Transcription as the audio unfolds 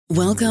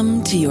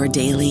Welcome to your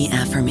daily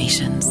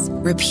affirmations.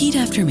 Repeat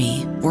after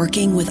me.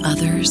 Working with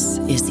others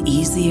is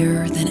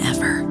easier than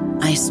ever.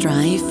 I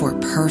strive for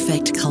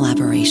perfect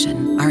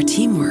collaboration. Our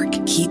teamwork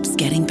keeps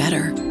getting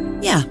better.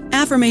 Yeah,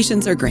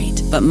 affirmations are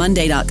great, but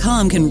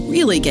Monday.com can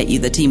really get you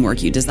the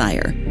teamwork you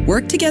desire.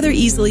 Work together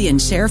easily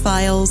and share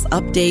files,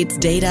 updates,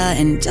 data,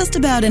 and just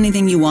about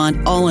anything you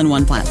want all in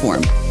one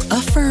platform.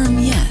 Affirm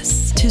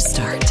yes to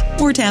start,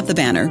 or tap the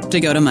banner to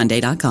go to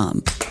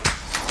Monday.com.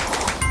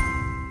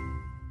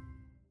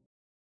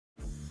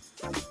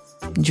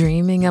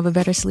 Dreaming of a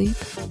better sleep?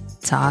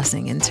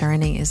 Tossing and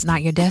turning is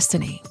not your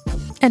destiny.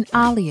 And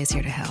Ollie is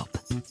here to help.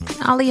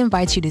 Ollie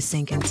invites you to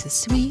sink into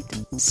sweet,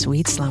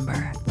 sweet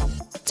slumber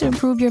to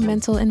improve your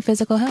mental and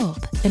physical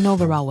health and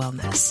overall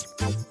wellness.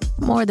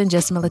 More than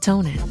just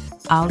melatonin,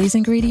 Ollie's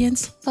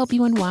ingredients help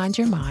you unwind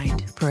your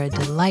mind for a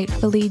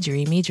delightfully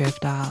dreamy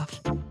drift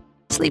off.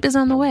 Sleep is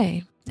on the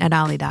way at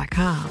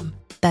Ollie.com.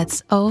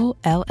 That's OLLY.com.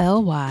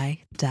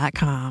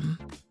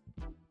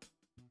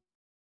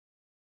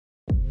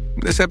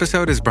 This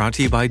episode is brought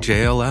to you by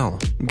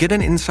JLL. Get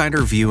an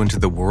insider view into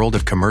the world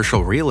of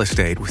commercial real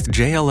estate with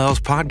JLL's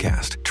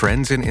podcast,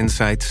 Trends and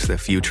Insights, the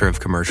Future of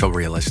Commercial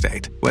Real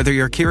Estate. Whether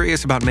you're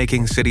curious about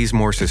making cities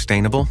more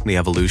sustainable, the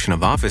evolution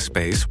of office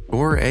space,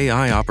 or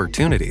AI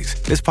opportunities,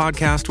 this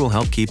podcast will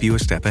help keep you a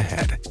step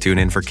ahead. Tune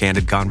in for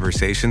candid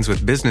conversations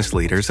with business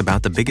leaders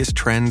about the biggest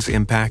trends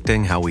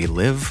impacting how we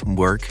live,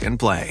 work, and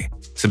play.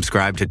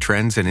 Subscribe to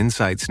Trends and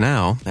Insights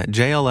now at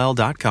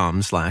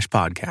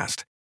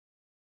jll.com/podcast.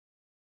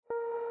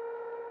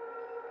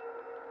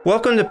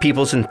 Welcome to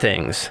Peoples and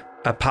Things,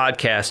 a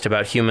podcast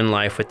about human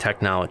life with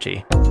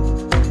technology.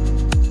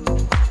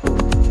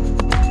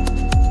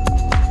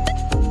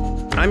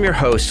 I'm your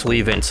host,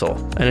 Lee Vinsel,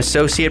 an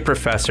associate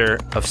professor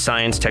of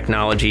science,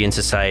 technology, and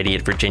society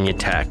at Virginia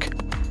Tech.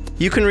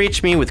 You can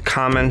reach me with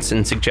comments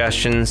and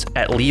suggestions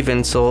at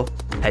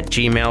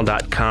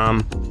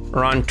leevinsel@gmail.com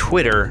or on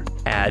Twitter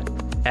at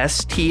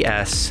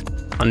STS_news.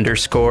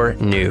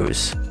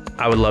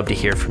 I would love to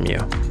hear from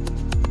you.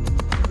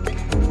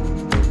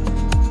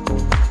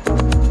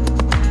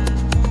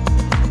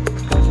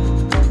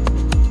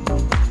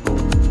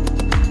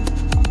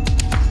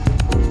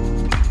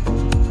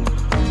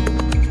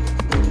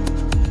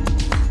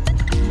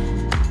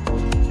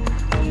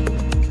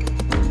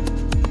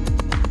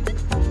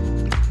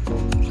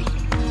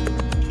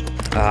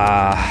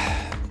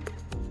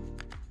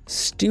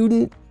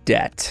 Student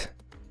debt.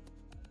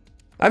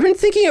 I've been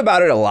thinking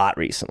about it a lot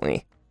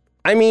recently.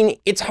 I mean,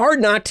 it's hard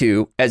not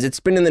to, as it's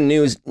been in the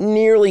news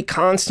nearly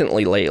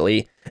constantly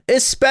lately,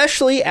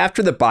 especially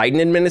after the Biden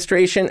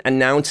administration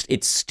announced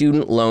its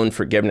student loan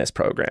forgiveness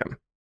program.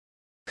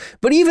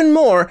 But even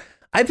more,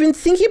 I've been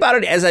thinking about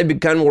it as I've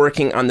begun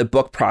working on the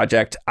book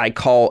project I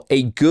call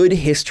A Good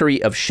History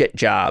of Shit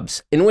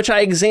Jobs, in which I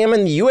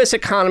examine the U.S.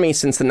 economy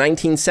since the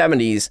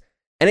 1970s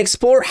and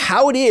explore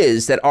how it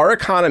is that our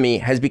economy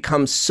has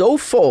become so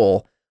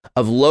full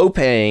of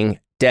low-paying,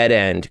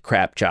 dead-end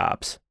crap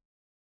jobs.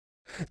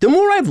 The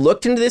more I've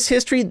looked into this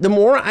history, the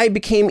more I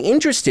became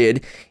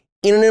interested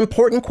in an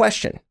important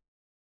question.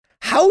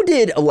 How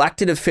did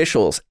elected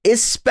officials,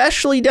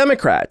 especially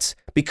Democrats,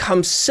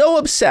 become so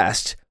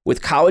obsessed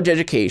with college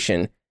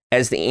education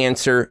as the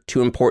answer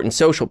to important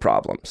social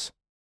problems?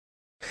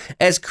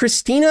 As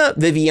Christina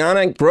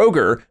Viviana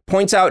Groger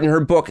points out in her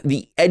book,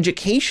 The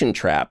Education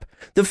Trap,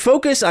 the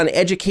focus on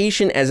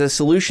education as a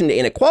solution to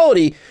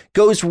inequality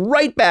goes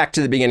right back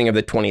to the beginning of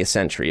the 20th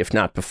century, if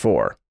not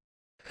before.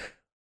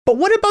 But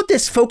what about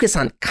this focus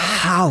on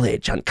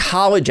college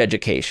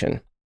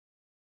education?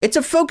 It's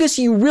a focus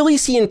you really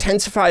see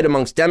intensified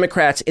amongst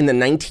Democrats in the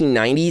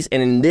 1990s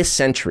and in this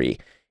century.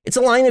 It's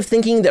a line of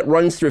thinking that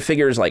runs through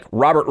figures like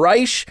Robert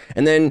Reich,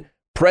 and then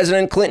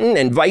President Clinton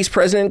and Vice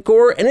President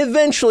Gore, and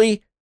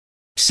eventually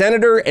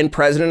Senator and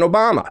President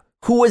Obama,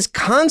 who was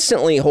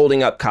constantly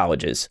holding up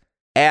colleges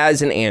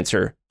as an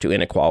answer to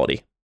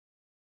inequality.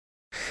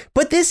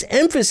 But this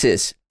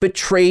emphasis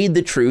betrayed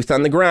the truth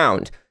on the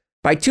ground.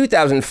 By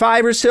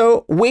 2005 or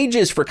so,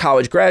 wages for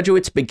college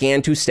graduates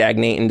began to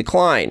stagnate and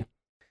decline.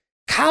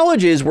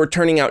 Colleges were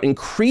turning out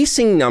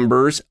increasing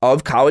numbers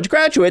of college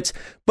graduates,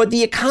 but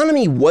the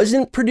economy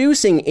wasn't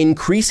producing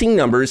increasing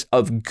numbers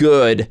of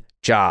good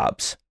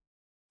jobs.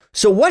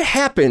 So what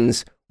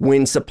happens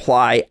when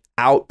supply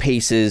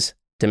outpaces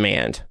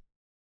demand?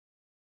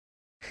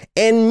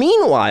 And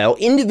meanwhile,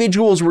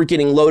 individuals were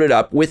getting loaded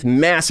up with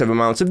massive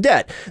amounts of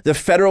debt. The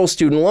federal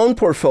student loan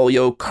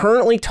portfolio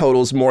currently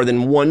totals more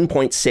than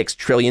 $1.6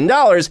 trillion,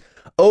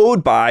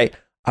 owed by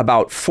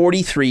about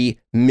 43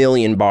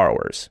 million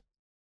borrowers.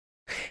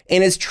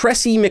 And as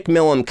Tressie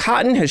McMillan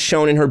Cotton has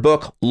shown in her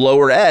book,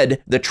 Lower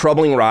Ed, The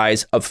Troubling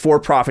Rise of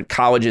For-Profit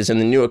Colleges in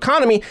the New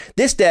Economy,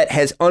 this debt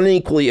has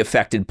unequally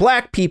affected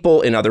Black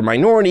people and other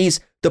minorities,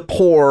 the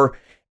poor,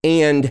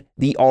 and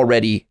the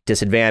already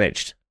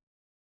disadvantaged.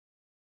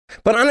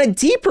 But on a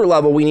deeper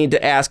level, we need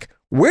to ask,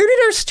 where did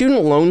our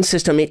student loan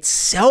system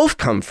itself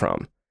come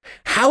from?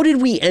 How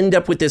did we end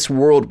up with this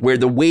world where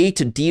the way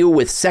to deal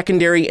with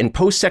secondary and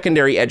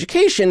post-secondary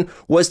education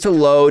was to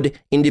load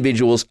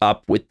individuals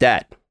up with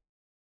debt?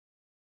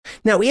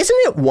 Now, isn't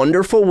it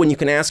wonderful when you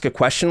can ask a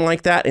question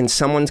like that and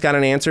someone's got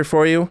an answer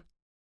for you?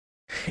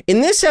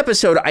 In this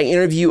episode, I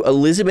interview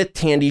Elizabeth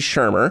Tandy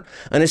Shermer,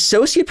 an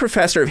associate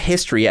professor of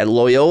history at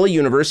Loyola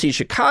University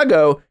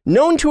Chicago,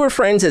 known to her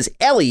friends as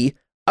Ellie,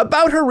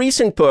 about her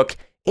recent book,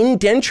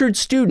 Indentured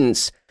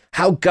Students: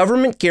 How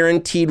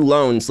Government-Guaranteed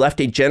Loans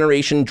Left a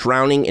Generation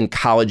Drowning in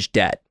College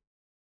Debt.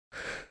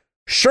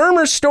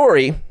 Shermer's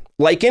story,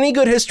 like any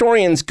good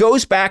historian's,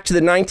 goes back to the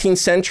 19th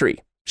century.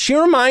 She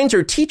reminds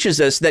or teaches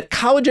us that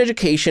college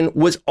education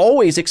was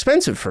always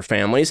expensive for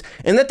families,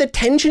 and that the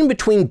tension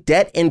between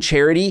debt and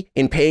charity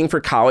in paying for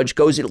college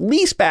goes at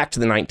least back to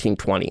the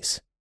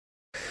 1920s.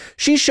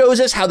 She shows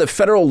us how the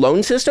federal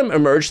loan system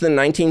emerged in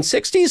the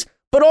 1960s,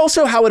 but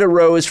also how it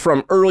arose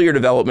from earlier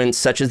developments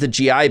such as the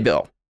GI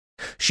Bill.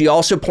 She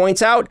also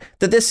points out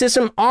that the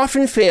system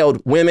often failed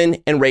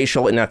women and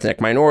racial and ethnic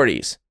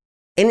minorities.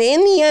 And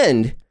in the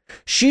end,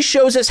 she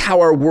shows us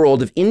how our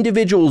world of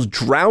individuals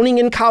drowning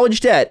in college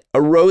debt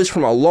arose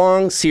from a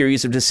long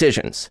series of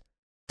decisions.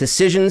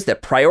 Decisions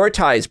that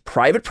prioritize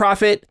private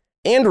profit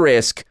and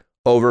risk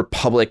over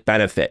public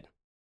benefit.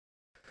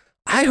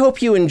 I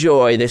hope you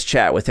enjoy this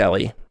chat with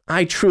Ellie.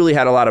 I truly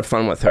had a lot of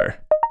fun with her.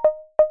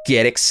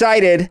 Get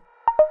excited!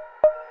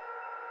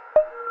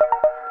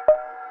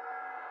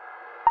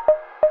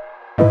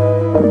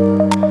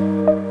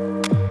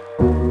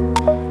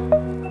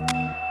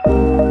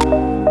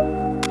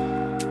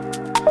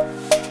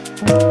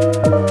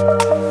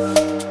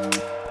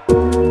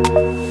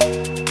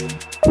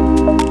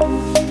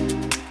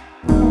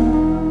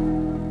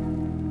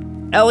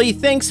 Ellie,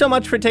 thanks so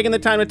much for taking the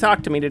time to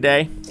talk to me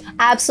today.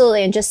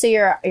 Absolutely. And just so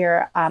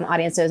your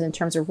audience knows, in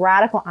terms of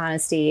radical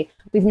honesty,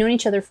 we've known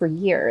each other for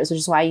years, which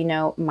is why you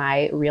know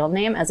my real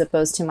name as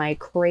opposed to my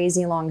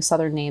crazy long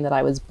Southern name that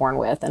I was born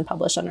with and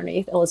published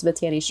underneath,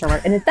 Elizabeth Tandy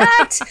Shermer. And in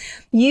fact,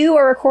 you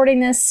are recording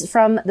this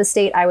from the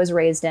state I was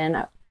raised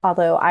in,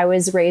 although I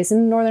was raised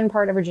in the northern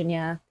part of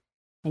Virginia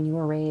and you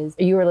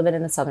were living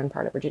in the southern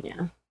part of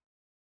Virginia.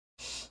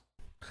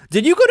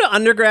 Did you go to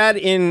undergrad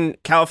in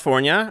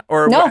California,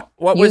 or no?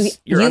 What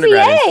was your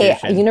undergrad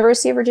institution?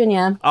 University of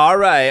Virginia. All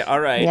right.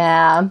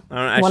 Yeah,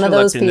 I one of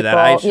those people.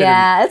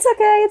 Yeah, it's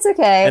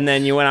okay. And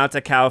then you went out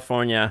to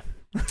California.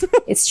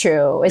 It's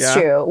true. It's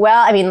true.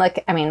 Well,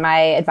 my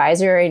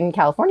advisor in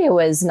California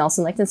was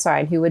Nelson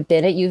Lichtenstein, who had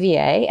been at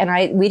UVA,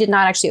 and we did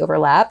not actually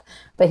overlap,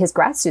 but his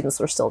grad students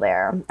were still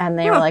there, and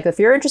they were like, if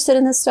you're interested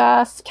in this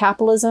stuff,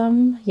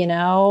 capitalism,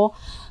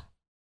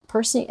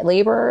 person you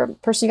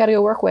got to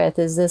go work with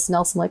is this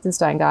Nelson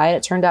Lichtenstein guy. And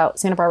it turned out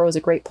Santa Barbara was a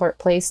great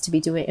place to be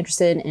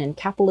interested in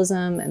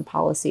capitalism and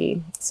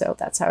policy. So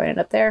that's how I ended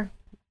up there.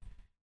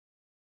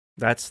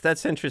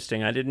 That's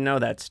interesting. I didn't know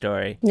that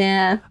story.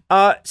 Yeah.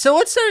 So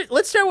let's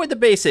start with the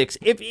basics.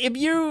 If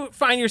you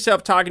find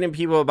yourself talking to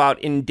people about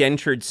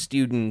indentured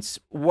students,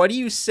 what do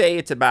you say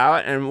it's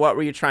about, and what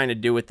were you trying to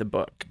do with the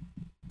book?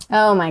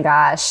 Oh my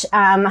gosh.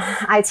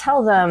 I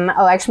tell them.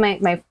 Oh, actually,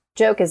 my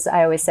joke is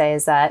I always say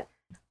is that,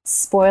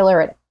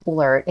 spoiler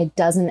alert, it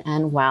doesn't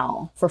end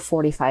well for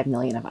 45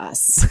 million of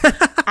us.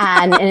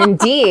 and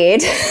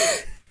indeed,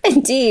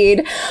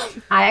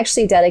 I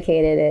actually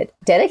dedicated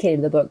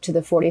the book to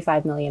the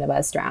 45 million of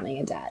us drowning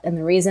in debt. And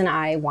the reason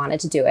I wanted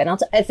to do it, and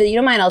if you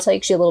don't mind, I'll tell you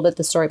actually a little bit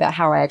the story about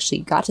how I actually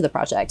got to the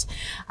project.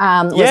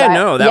 That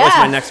was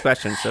my next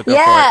question. So go for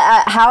it.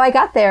 How I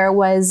got there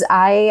was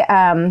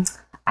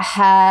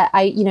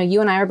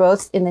you and I are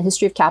both in the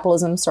history of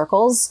capitalism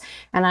circles,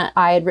 and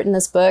I had written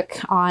this book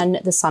on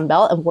the Sun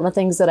Belt. And one of the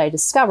things that I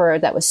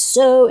discovered that was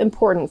so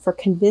important for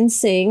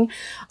convincing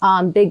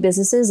big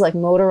businesses like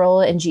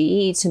Motorola and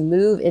GE to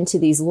move into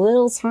these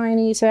little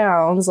tiny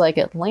towns like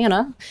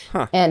Atlanta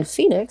and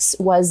Phoenix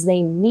was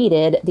they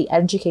needed the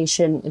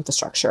education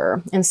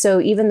infrastructure. And so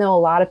even though a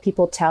lot of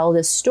people tell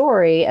this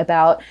story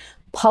about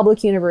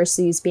public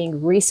universities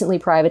being recently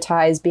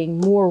privatized, being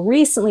more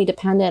recently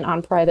dependent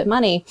on private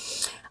money,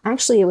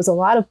 actually, it was a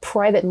lot of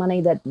private money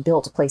that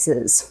built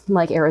places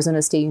like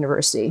Arizona State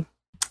University.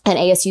 In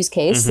ASU's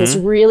case, this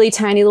really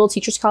tiny little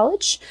teacher's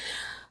college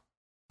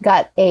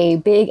got a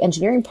big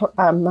engineering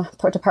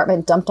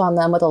department dumped on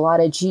them with a lot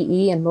of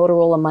GE and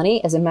Motorola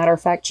money. As a matter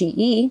of fact,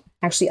 GE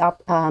actually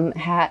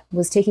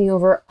was taking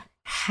over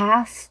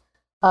half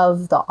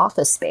of the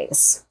office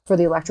space for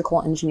the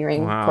electrical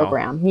engineering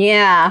program.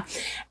 Yeah.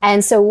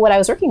 And so what I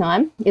was working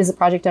on is a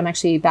project I'm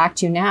actually back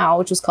to now,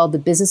 which was called The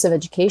Business of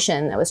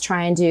Education, that was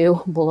trying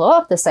to blow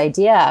up this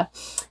idea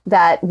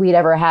that we'd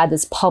ever had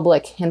this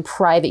public and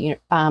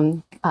private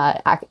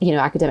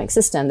academic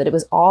system, that it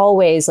was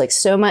always like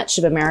so much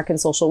of American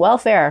social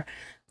welfare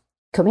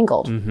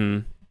commingled.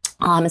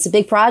 It's a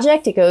big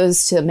project. It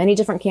goes to many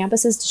different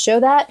campuses to show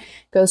that. It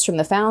goes from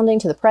the founding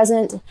to the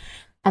present.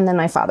 And then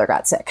my father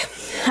got sick.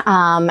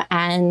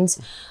 And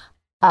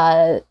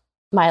my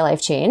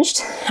life changed.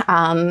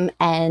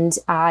 And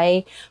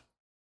I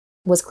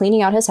was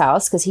cleaning out his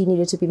house because he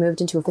needed to be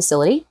moved into a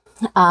facility.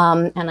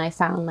 And I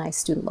found my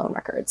student loan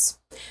records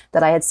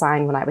that I had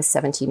signed when I was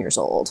 17 years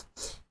old.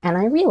 And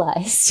I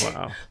realized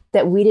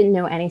that we didn't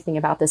know anything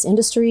about this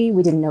industry.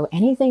 We didn't know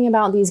anything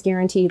about these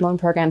guaranteed loan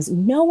programs.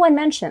 No one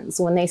mentions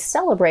when they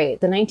celebrate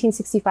the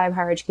 1965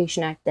 Higher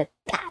Education Act that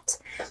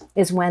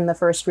is when the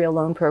first real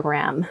loan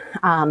program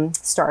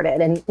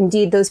started. And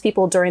indeed, those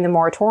people during the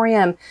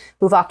moratorium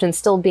who've often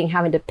still been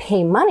having to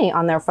pay money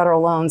on their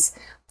federal loans,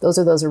 those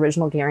are those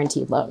original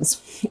guaranteed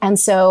loans. And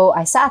so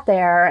I sat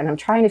there and I'm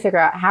trying to figure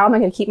out, how am I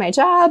going to keep my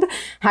job?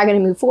 How am I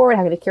going to move forward?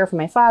 How am I going to care for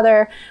my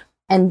father?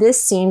 And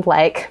this seemed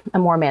like a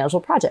more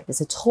manageable project.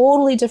 It's a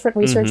totally different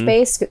research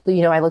base.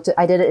 You know,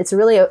 it's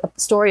really a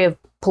story of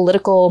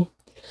political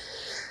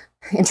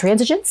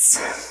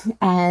intransigence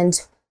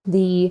and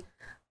the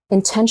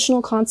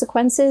intentional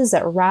consequences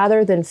that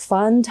rather than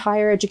fund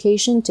higher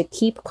education to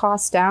keep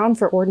costs down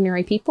for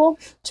ordinary people,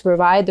 to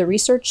provide the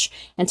research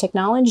and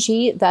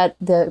technology that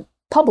the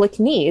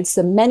public needs,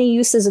 the many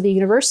uses of the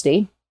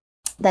university,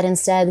 that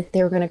instead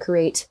they were going to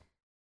create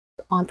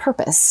on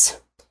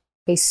purpose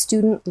a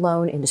student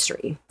loan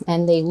industry.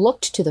 And they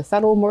looked to the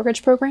federal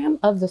mortgage program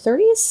of the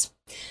 30s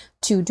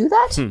to do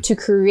that, to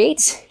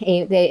create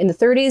in the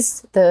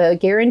 30s, the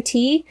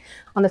guarantee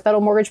on the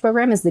federal mortgage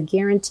program is the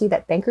guarantee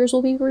that bankers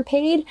will be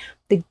repaid.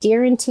 The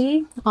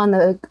guarantee on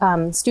the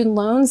student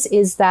loans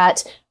is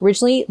that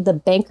originally the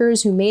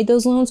bankers who made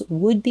those loans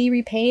would be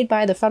repaid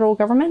by the federal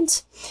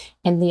government.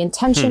 And the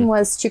intention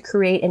was to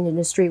create an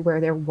industry where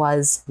there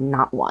was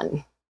not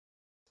one.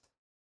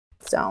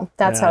 So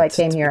that's how I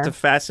came here. It's a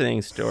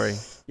fascinating story.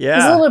 Yeah.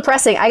 It's a little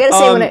depressing. I got to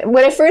say,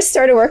 when I first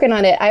started working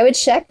on it, I would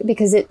check,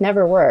 because it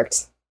never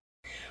worked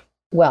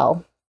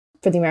well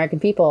for the American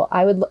people.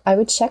 I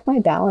would check my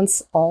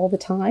balance all the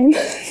time.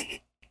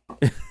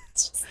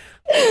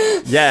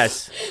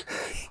 Yes.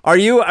 Are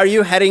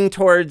you heading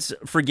towards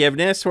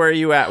forgiveness? Where are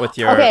you at with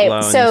your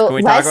loans? So can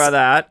we talk about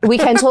that? We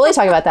can totally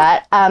talk about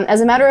that.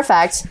 As a matter of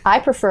fact, I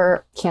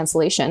prefer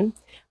cancellation,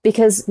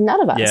 because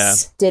none of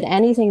us did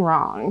anything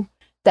wrong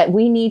that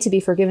we need to be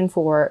forgiven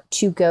for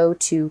to go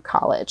to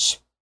college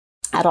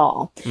at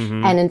all.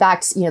 And in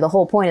fact, you know, the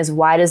whole point is,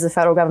 why does the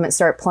federal government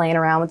start playing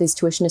around with these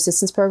tuition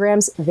assistance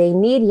programs? They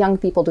need young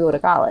people to go to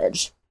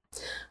college,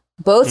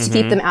 both to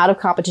keep them out of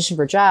competition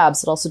for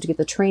jobs, but also to get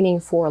the training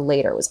for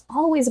later. It was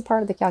always a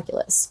part of the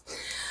calculus.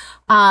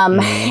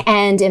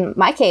 And in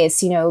my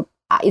case, you know,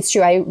 it's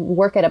true, I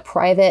work at a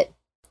private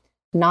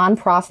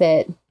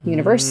nonprofit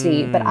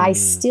university, but I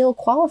still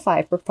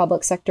qualify for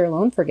public sector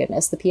loan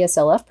forgiveness, the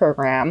PSLF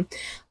program.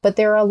 But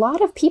there are a lot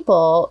of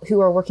people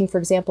who are working, for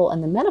example,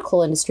 in the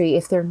medical industry.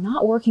 If they're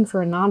not working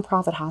for a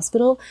nonprofit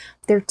hospital,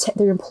 their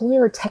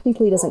employer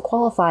technically doesn't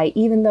qualify,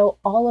 even though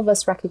all of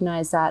us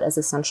recognize that as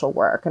essential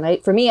work.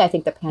 And for me, I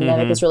think the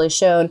pandemic has really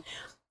shown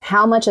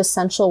how much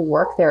essential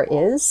work there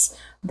is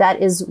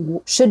that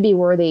should be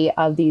worthy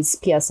of these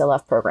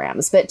PSLF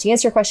programs. But to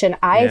answer your question,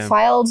 I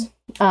filed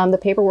the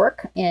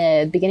paperwork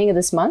in the beginning of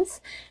this month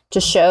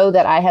to show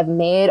that I have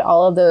made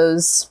all of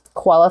those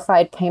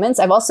qualified payments.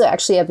 I've also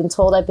I've been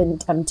told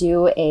I'm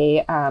due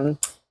a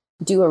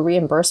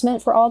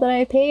reimbursement for all that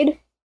I paid,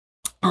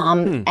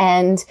 and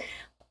I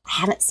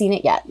haven't seen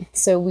it yet.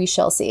 So we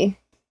shall see.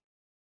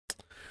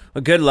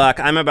 Well, good luck.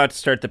 I'm about to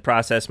start the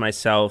process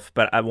myself,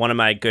 but one of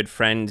my good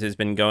friends has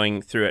been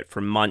going through it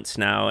for months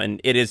now, and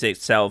it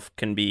itself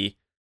can be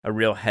a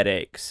real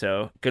headache.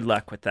 So good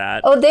luck with that.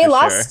 Oh, they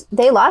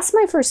lost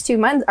my first 2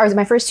 months, or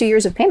my first 2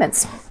 years of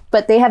payments,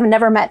 but they have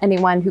never met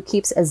anyone who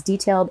keeps as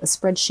detailed a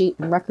spreadsheet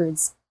and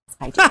records as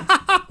I do.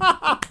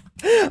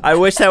 I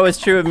wish that was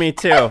true of me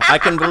too. I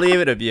can believe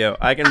it of you.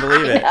 I can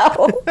believe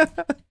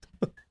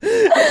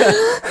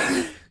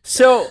it.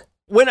 So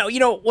when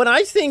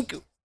I think,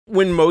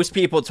 when most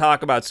people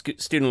talk about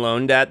student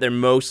loan debt, they're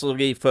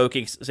mostly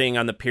focusing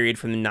on the period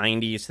from the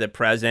 90s to the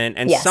present.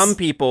 And some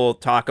people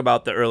talk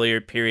about the earlier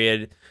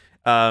period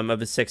of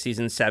the 60s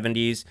and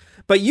 70s.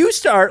 But you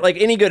start, like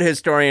any good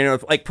historian,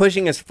 of like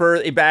pushing us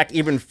back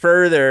even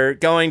further,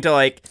 going to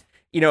like,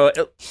 you know,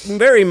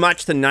 very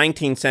much the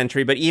 19th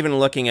century, but even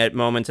looking at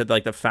moments of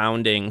like the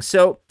founding.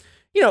 So,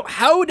 you know,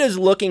 how does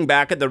looking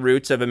back at the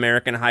roots of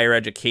American higher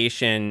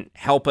education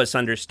help us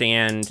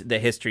understand the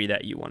history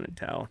that you want to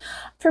tell?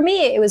 For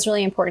me, it was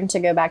really important to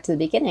go back to the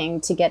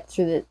beginning to get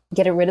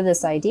rid of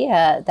this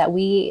idea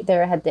that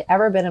there had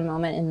ever been a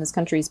moment in this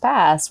country's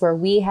past where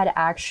we had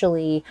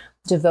actually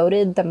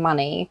devoted the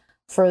money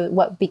for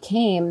what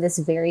became this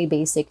very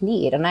basic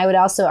need. And I would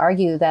also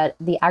argue that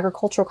the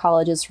agricultural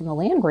colleges from the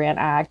Land Grant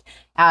Act,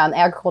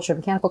 agriculture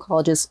and mechanical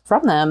colleges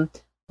from them,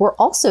 were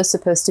also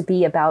supposed to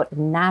be about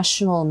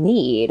national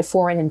need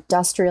for an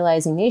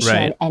industrializing nation.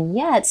 Right. And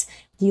yet,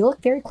 if you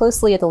look very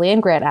closely at the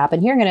Land Grant app,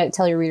 and here I'm going to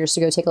tell your readers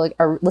to go take a look,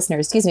 or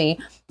listeners, to go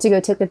take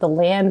a look at the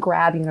Land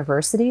Grab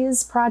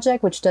Universities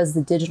project, which does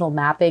the digital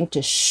mapping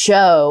to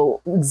show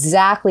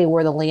exactly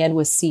where the land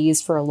was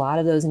seized for a lot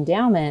of those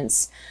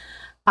endowments,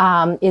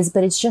 but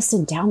it's just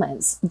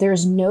endowments.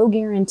 There's no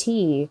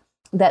guarantee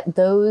that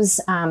those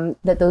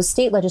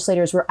state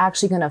legislators were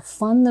actually going to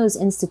fund those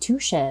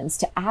institutions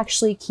to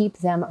actually keep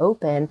them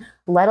open,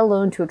 let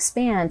alone to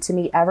expand to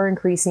meet ever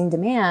increasing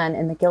demand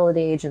in the Gilded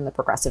Age and the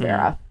Progressive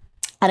era.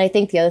 And I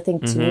think the other thing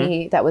to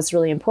me that was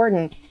really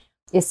important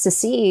is to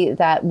see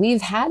that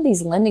we've had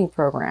these lending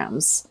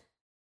programs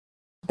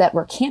that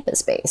were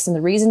campus-based. And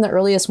the reason the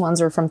earliest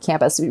ones are from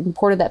campus, we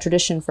imported that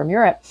tradition from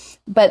Europe.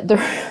 But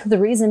the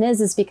reason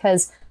is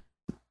because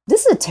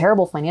this is a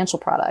terrible financial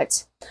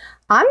product.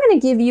 I'm going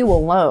to give you a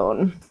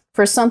loan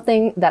for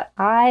something that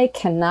I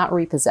cannot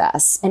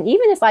repossess. And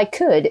even if I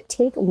could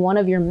take one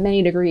of your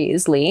many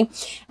degrees, Lee,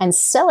 and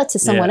sell it to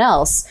someone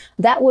else,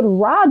 that would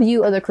rob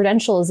you of the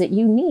credentials that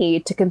you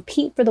need to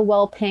compete for the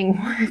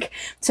well-paying work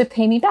to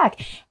pay me back.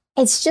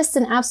 It's just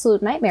an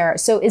absolute nightmare.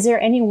 So is there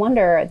any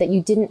wonder that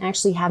you didn't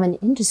actually have an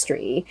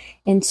industry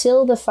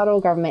until the federal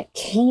government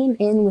came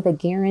in with a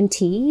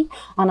guarantee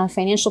on a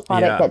financial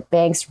product that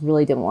banks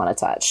really didn't want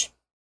to touch?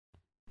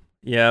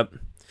 Yep.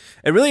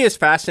 It really is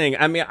fascinating.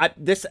 I mean,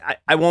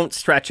 I won't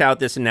stretch out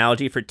this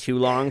analogy for too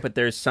long, but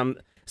there's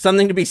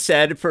something to be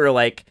said for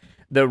like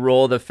the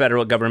role the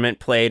federal government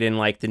played in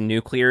like the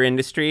nuclear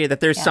industry, that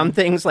there's some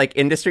things like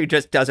industry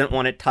just doesn't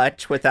want to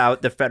touch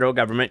without the federal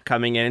government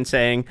coming in and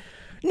saying,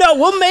 no,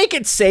 we'll make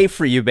it safe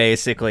for you,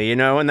 basically, you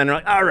know? And then they're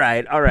like, all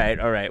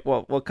right.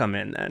 Well, we'll come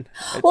in then.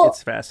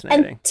 It's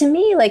fascinating. And to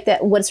me, like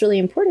that, what's really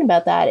important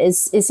about that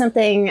is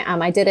something,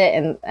 I did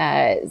it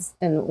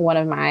in one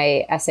of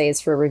my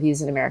essays for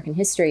Reviews in American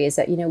History, is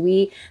that, you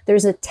know,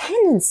 there's a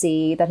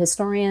tendency that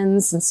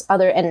historians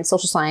and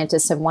social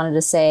scientists have wanted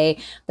to say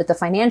that the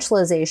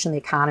financialization of the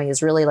economy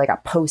is really like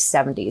a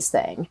post-70s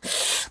thing.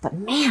 But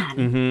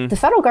man, the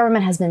federal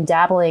government has been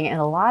dabbling in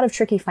a lot of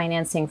tricky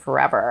financing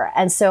forever.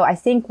 And so I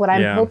think what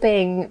I'm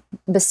hoping,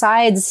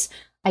 besides,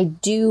 I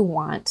do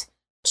want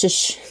to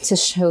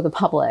show the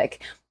public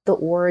the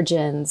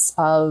origins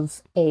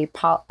of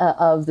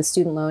of the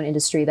student loan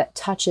industry that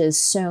touches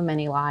so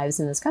many lives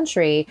in this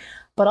country,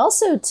 but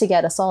also to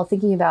get us all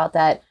thinking about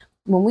that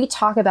when we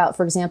talk about,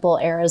 for example,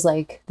 eras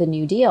like the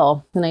New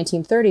Deal, the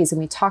 1930s, and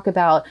we talk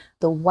about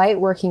the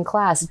white working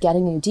class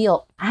getting a New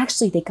Deal,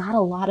 actually, they got a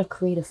lot of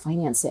creative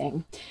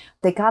financing.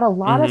 They got a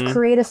lot of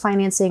creative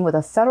financing with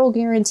a federal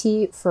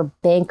guarantee for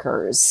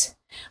bankers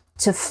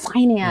to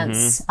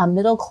finance a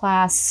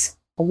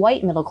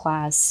white middle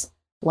class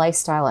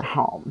lifestyle at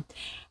home.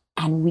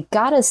 And we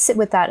got to sit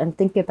with that and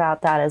think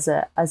about that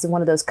as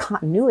one of those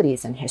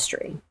continuities in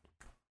history.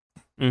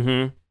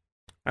 I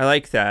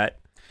like that.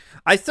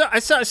 I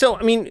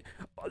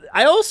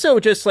also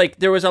just like,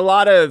 there was a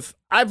lot of,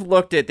 I've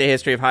looked at the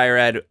history of higher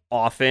ed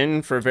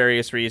often for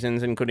various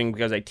reasons, including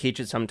because I teach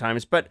it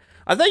sometimes, but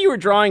I thought you were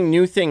drawing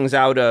new things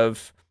out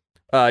of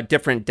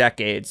different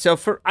decades. So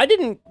I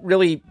didn't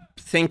really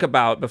think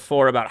about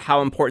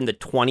how important the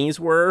 20s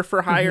were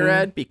for higher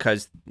ed,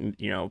 because,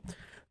 you know,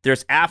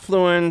 there's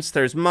affluence,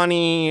 there's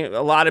money,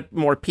 a lot of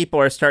more people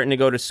are starting to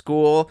go to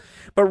school.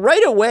 But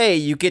right away,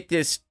 you get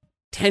this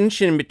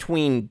tension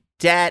between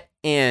debt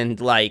and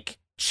like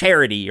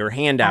charity or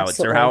handouts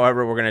or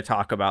however we're going to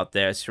talk about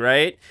this,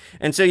 right?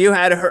 And so you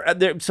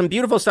had some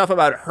beautiful stuff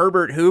about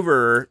Herbert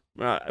Hoover,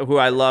 who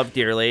I love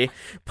dearly,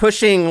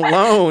 pushing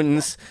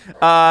loans,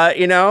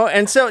 you know?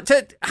 And so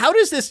how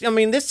does this, I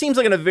mean, this seems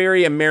like a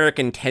very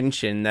American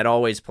tension that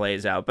always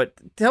plays out, but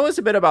tell us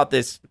a bit about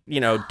this,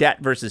 you know, debt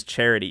versus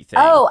charity thing.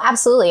 Oh,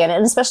 absolutely.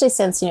 And especially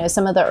since, you know,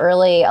 some of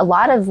a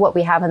lot of what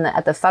we have in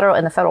the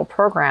federal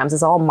programs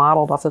is all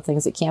modeled off of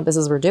things that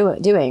campuses were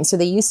doing. So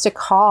they used to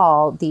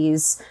call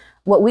these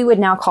what we would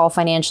now call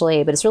financial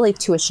aid, but it's really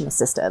tuition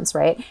assistance,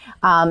 right?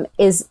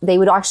 Is they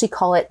would actually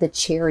call it the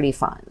charity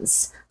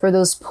funds for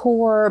those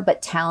poor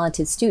but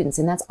talented students.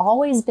 And that's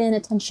always been a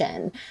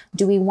tension.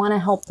 Do we want to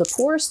help the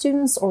poor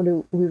students, or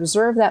do we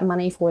reserve that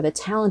money for the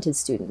talented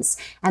students?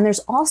 And there's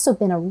also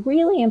been a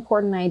really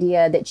important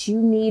idea that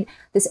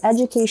this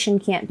education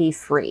can't be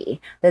free,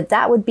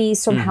 that would be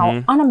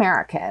somehow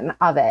un-American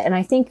of it. And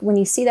I think when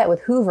you see that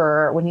with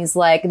Hoover, when he's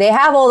like, they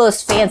have all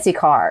those fancy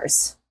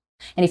cars.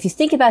 And if you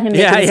think about him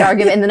making this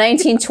argument in the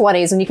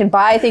 1920s, when you can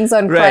buy things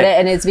on credit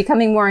and it's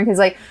becoming more, and he's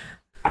like,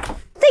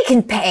 they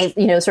can pay,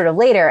 you know, sort of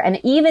later. And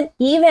even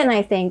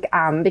I think,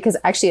 because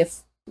actually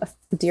a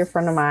dear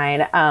friend of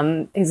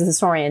mine, he's a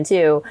historian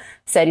too,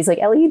 said, he's like,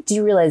 Ellie, do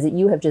you realize that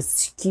you have just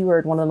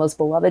skewered one of the most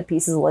beloved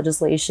pieces of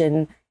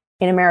legislation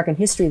in American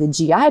history, the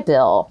GI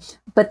Bill?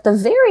 But the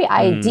very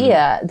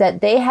idea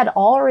that they had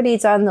already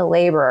done the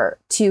labor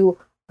to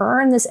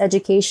earn this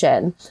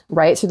education,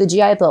 right, through the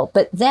GI Bill.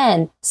 But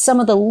then some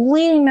of the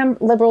leading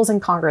liberals in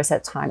Congress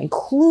at the time,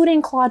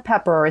 including Claude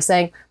Pepper, are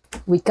saying,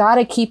 we got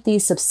to keep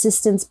these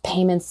subsistence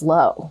payments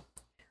low.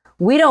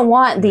 We don't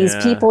want these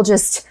people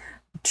just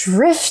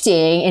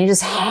drifting and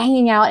just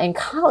hanging out in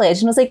college.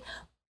 And I was like,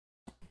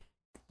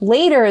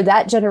 later,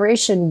 that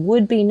generation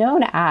would be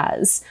known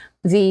as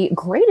the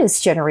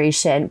greatest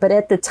generation. But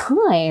at the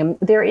time,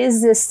 there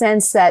is this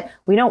sense that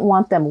we don't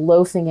want them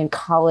loafing in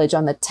college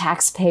on the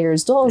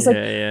taxpayers' dole.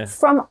 It's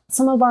from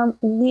some of our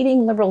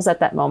leading liberals at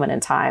that moment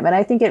in time. And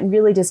I think it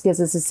really just gives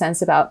us a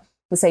sense about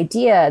this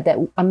idea that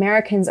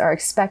Americans are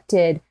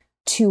expected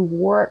to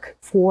work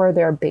for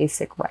their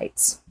basic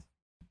rights.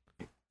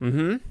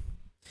 You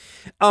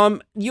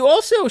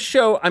also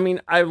show, I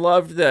mean, I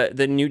loved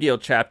the New Deal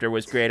chapter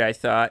was great, I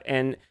thought.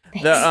 And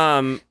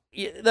the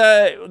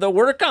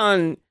work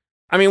on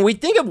I mean, we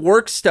think of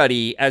work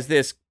study as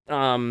this,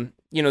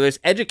 this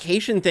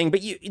education thing,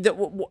 but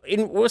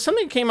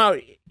something that came out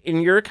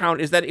in your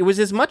account is that it was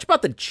as much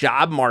about the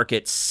job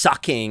market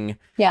sucking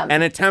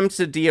and attempts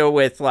to deal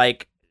with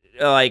like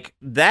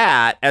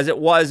that as it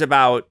was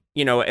about,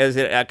 as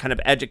a kind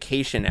of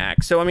education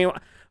act. So, I mean,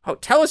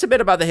 tell us a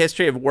bit about the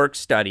history of work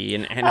study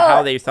and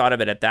how they thought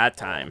of it at that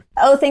time.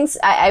 Oh, thanks.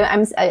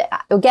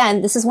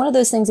 Again, this is one of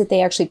those things that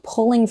they actually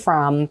pulling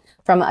from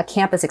a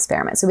campus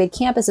experiment. So we had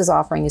campuses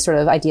offering these sort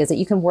of ideas that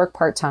you can work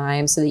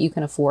part-time so that you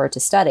can afford to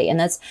study. And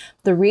that's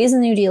the reason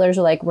New Dealers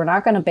are like, we're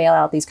not going to bail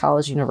out these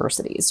college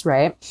universities,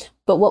 right?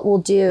 But what we'll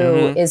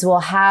do is we'll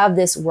have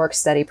this work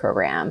study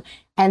program.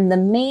 And the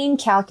main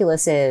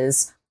calculus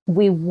is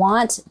we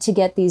want to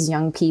get these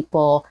young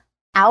people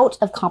out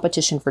of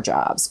competition for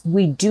jobs.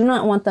 We do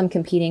not want them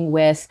competing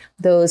with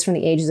those from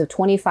the ages of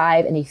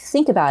 25 and, you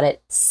think about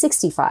it,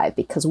 65,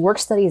 because work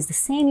study is the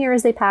same year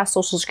as they pass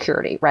Social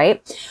Security,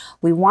 right?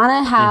 We want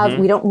to have,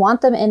 we don't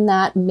want them in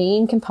that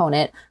main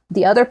component.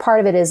 The other part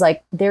of it is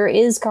like, there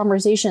is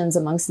conversations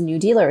amongst the New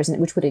Dealers,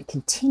 and which would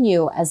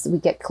continue as we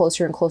get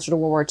closer and closer to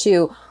World War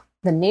II.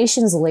 The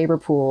nation's labor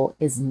pool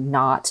is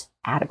not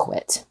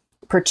adequate,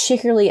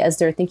 particularly as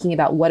they're thinking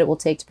about what it will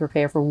take to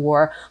prepare for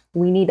war.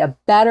 We need a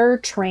better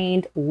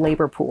trained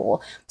labor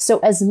pool. So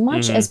as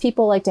much as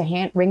people like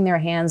to wring their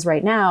hands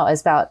right now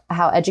as about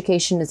how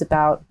education is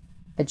about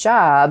a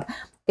job,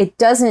 it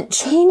doesn't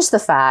change the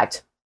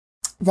fact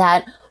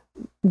that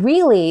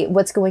really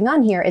what's going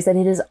on here is that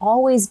it has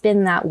always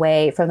been that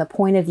way from the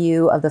point of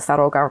view of the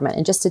federal government.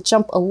 And just to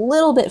jump a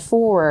little bit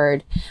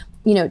forward,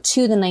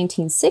 to the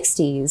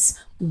 1960s,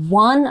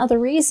 one of the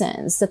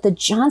reasons that the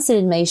Johnson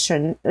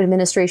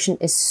administration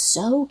is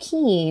so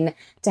keen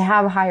to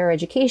have higher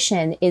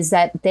education is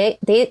that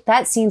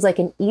that seems like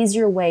an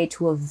easier way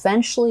to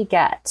eventually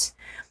get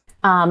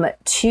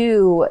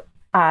to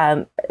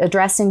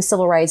addressing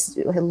civil rights,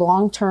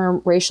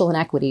 long-term racial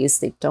inequities.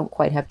 They don't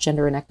quite have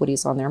gender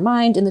inequities on their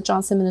mind in the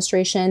Johnson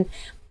administration.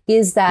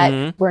 Is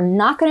that we're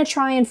not going to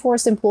try and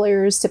force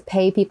employers to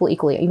pay people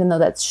equally, even though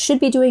that should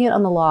be doing it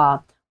on the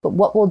law. But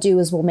what we'll do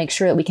is we'll make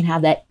sure that we can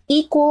have that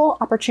equal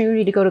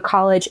opportunity to go to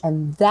college,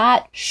 and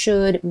that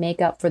should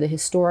make up for the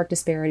historic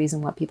disparities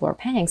in what people are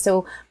paying.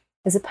 So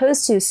as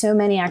opposed to so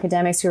many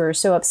academics who are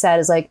so upset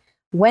is like,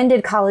 when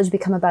did college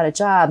become about a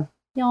job?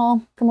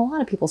 Y'all, from a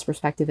lot of people's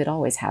perspective, it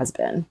always has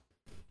been.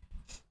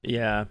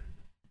 Yeah.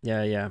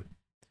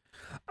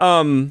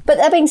 But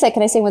that being said,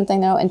 can I say one thing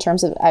though, in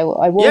terms of, I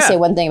will say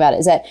one thing about it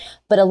is that,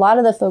 but a lot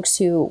of the folks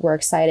who were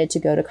excited to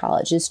go to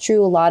college, it's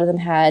true, a lot of them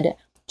had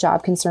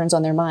job concerns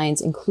on their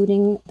minds,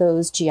 including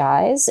those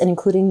GIs and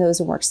including those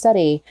in work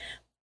study.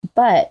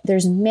 But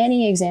there's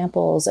many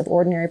examples of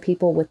ordinary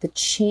people with the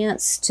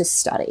chance to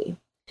study,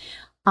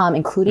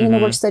 including in the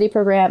work study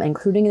program,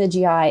 including in the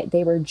GI.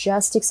 They were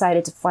just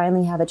excited to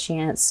finally have a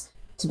chance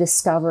to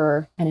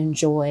discover and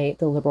enjoy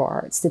the liberal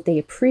arts, that they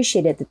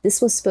appreciated that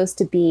this was supposed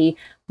to be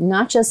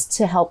not just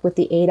to help with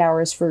the 8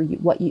 hours for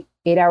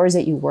 8 hours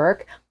that you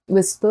work. It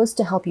was supposed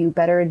to help you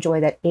better enjoy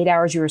that 8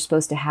 hours you were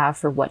supposed to have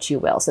for what you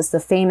will. So it's the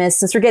famous,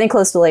 since we're getting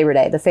close to Labor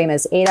Day, the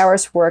famous 8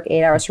 hours for work,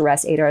 8 hours for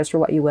rest, 8 hours for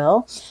what you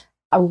will.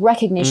 A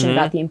recognition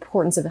about the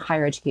importance of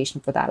higher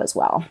education for that as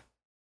well.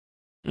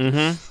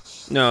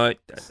 No,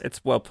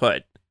 it's well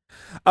put.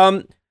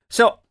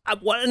 So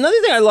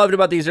another thing I loved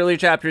about these earlier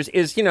chapters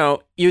is,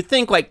 you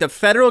think like the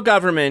federal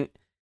government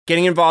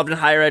getting involved in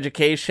higher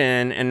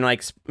education and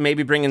like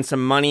maybe bringing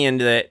some money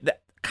into the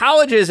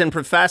colleges and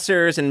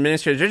professors and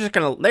administrators, they're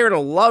going to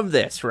love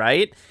this,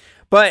 right?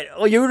 But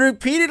you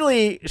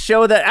repeatedly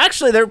show that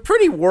actually they're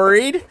pretty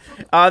worried.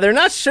 They're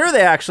not sure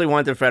they actually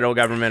want the federal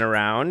government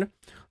around.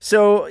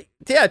 So,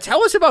 yeah,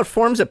 tell us about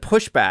forms of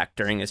pushback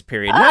during this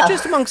period. Not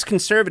just amongst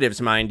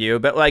conservatives, mind you,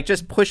 but like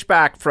just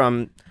pushback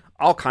from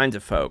all kinds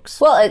of folks.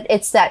 Well,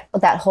 it's that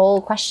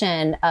whole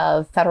question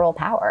of federal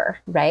power,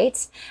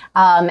 right?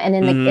 And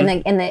in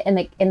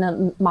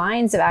the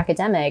minds of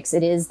academics,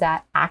 it is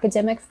that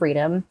academic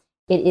freedom.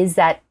 It is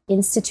that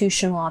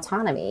institutional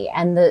autonomy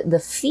and the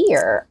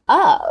fear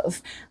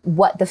of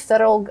what the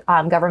federal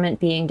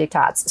government being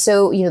dictates.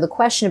 So, the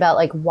question about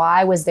like,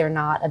 why was there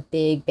not a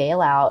big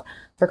bailout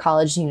for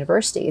college and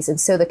universities? And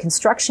so the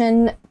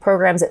construction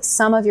programs that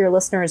some of your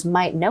listeners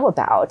might know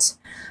about,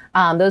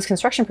 those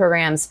construction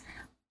programs,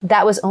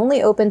 that was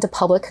only open to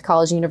public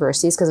college and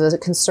universities because there was a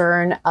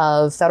concern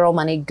of federal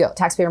money,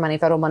 taxpayer money,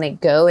 federal money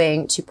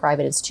going to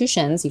private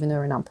institutions, even though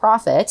they're a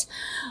nonprofit.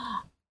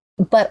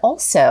 But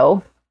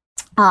also,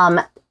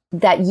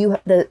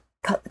 the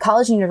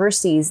college and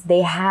universities,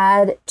 they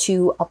had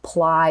to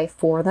apply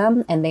for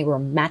them and they were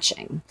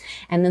matching.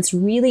 And that's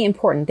really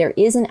important. There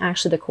isn't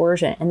actually the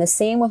coercion. And the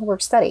same with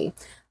work study.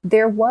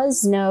 there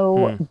was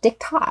no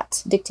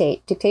dictate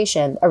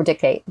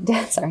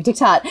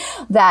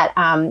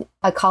that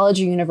a college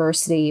or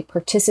university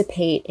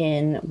participate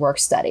in work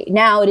study.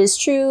 Now, it is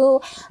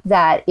true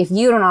that if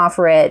you don't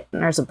offer it,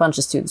 there's a bunch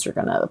of students who are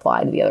going to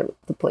apply to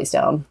the place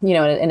down,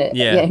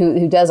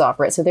 who does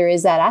offer it. So there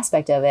is that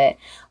aspect of it.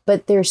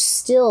 But there's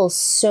still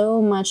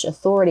so much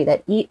authority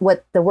that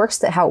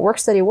how work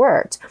study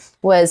worked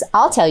was,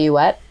 I'll tell you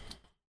what,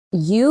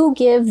 you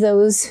give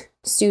those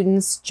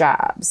students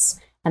jobs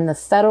and the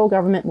federal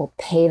government will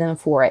pay them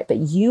for it. But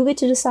you get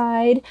to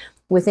decide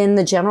within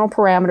the general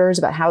parameters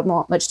about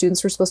how much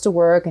students were supposed to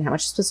work and how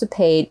much you're supposed to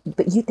pay.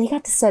 But they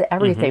got to set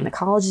everything. The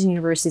colleges and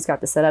universities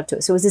got to set up to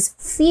it. So it was this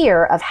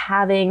fear of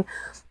having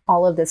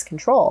all of this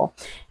control.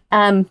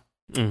 And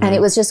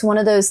it was just one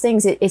of those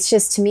things. It's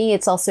just, to me,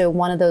 it's also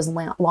one of those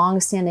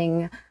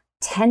long-standing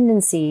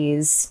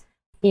tendencies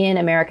in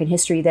American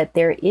history that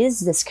there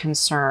is this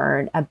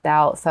concern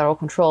about federal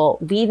control,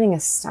 leaving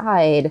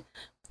aside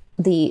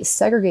the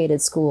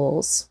segregated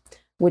schools,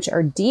 which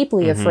are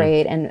deeply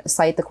afraid and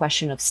cite the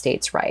question of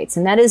states' rights.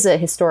 And that is a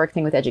historic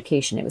thing with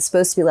education. It was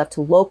supposed to be left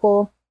to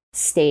local,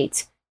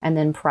 state, and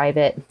then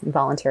private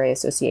voluntary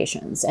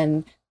associations.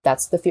 And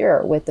that's the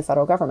fear with the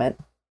federal government,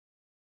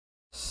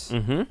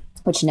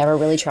 which never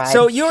really tried.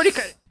 So you already...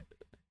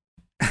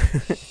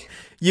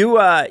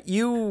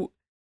 you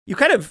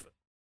kind of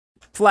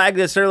flagged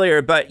this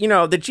earlier, but,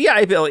 the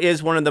GI Bill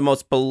is one of the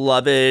most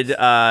beloved,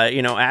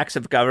 acts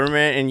of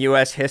government in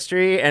U.S.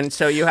 history. And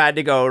so you had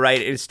to go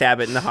right and stab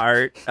it in the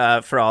heart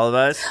for all of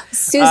us.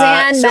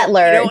 Suzanne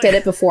Mettler did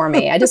it before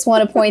me. I just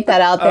want to point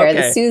that out there.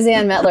 That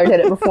Suzanne Mettler did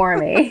it before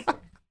me.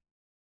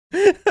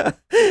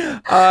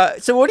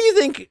 So what do you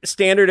think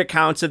standard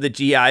accounts of the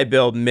GI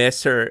Bill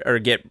miss or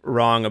get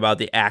wrong about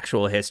the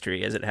actual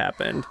history as it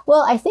happened?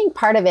 Well, I think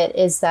part of it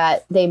is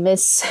that they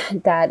miss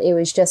that it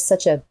was just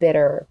such a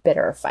bitter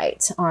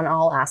fight on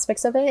all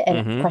aspects of it,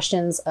 and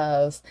questions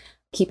of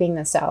keeping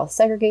the South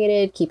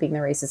segregated, keeping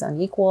the races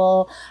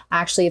unequal.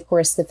 Actually, of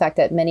course, the fact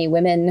that many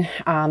women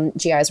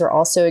GIs were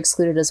also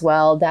excluded as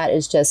well, that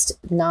is just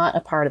not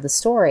a part of the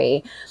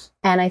story.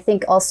 And I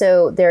think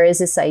also there is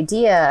this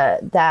idea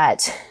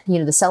that,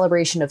 the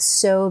celebration of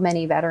so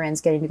many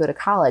veterans getting to go to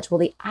college. Well,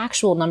 the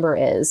actual number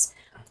is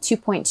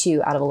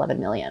 2.2 out of 11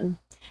 million.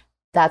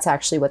 That's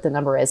actually what the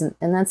number is. And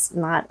that's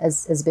not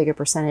as big a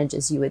percentage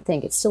as you would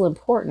think. It's still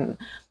important.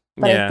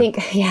 But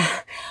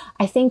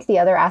I think the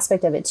other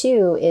aspect of it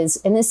too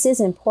is, and this is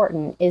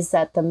important, is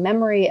that the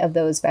memory of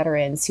those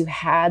veterans who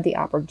had the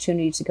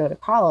opportunity to go to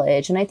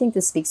college, and I think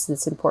this speaks to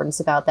this importance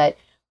about that,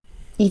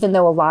 even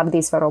though a lot of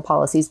these federal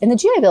policies, and the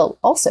GI Bill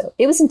also,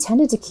 it was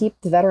intended to keep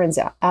the veterans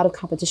out of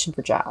competition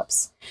for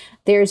jobs.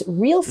 There's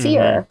real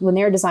fear when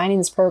they're designing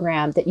this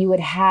program that you would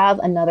have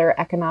another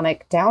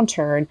economic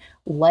downturn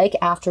like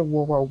after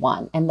World War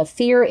I. And the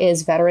fear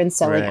is veterans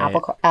selling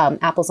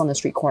apples on the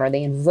street corner.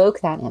 They invoke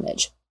that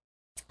image.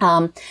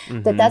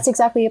 That's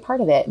exactly a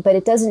part of it. But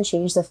it doesn't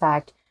change the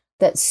fact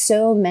that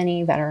so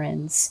many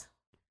veterans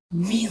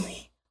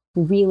really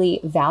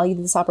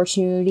valued this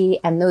opportunity,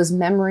 and those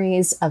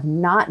memories of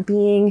not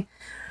getting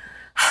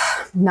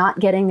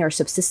their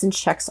subsistence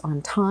checks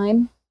on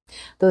time,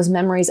 those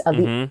memories of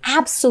the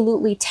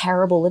absolutely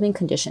terrible living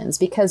conditions.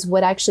 Because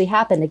what actually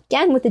happened,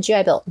 again with the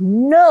GI Bill,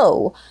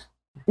 no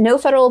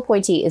federal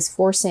appointee is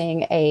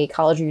forcing a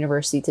college or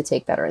university to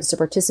take veterans to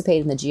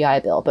participate in the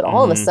GI Bill. But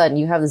all of a sudden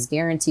you have this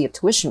guarantee of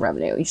tuition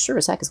revenue. You sure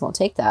as heck is going to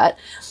take that.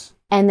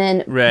 And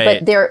then,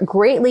 but they're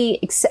greatly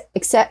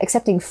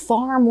accepting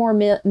far more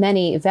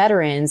many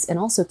veterans and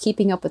also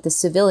keeping up with the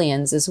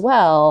civilians as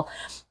well.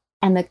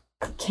 And the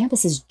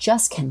campuses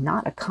just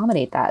cannot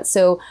accommodate that.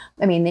 So,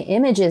 I mean, the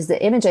image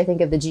I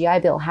think of the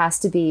GI Bill has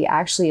to be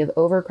actually of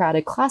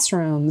overcrowded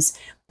classrooms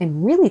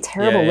and really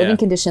terrible living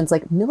conditions,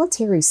 like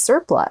military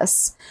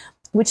surplus,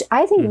 which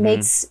I think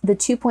makes the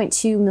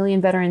 2.2 million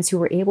veterans who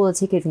were able to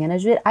take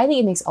advantage of it, I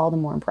think it makes all the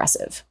more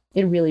impressive.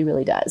 It really,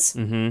 really does.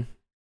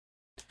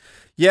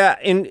 Yeah,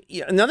 and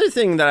another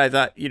thing that I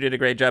thought you did a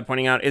great job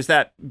pointing out is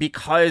that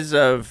because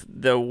of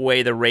the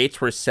way the rates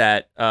were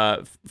set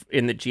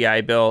in the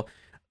GI Bill,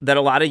 that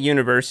a lot of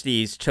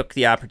universities took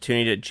the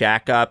opportunity to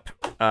jack up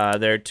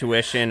their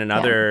tuition and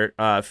other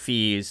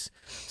fees.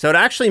 So it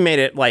actually made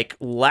it like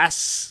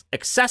less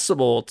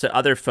accessible to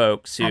other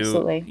folks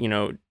who,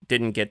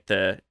 didn't get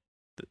the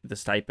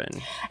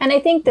stipend. And I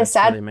think the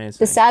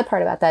sad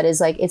part about that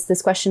is like, it's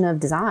this question of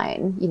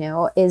design,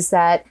 is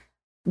that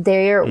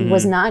there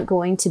was not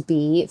going to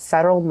be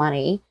federal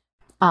money,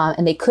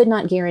 and they could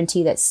not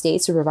guarantee that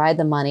states would provide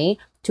the money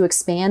to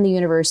expand the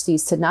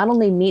universities to not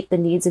only meet the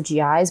needs of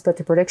GIs, but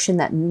the prediction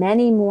that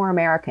many more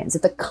Americans,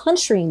 that the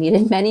country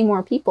needed many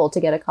more people to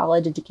get a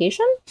college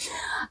education,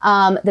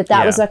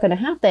 that was not going to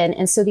happen.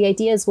 And so the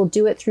idea is we'll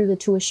do it through the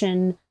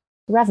tuition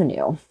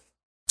revenue.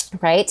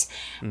 Right.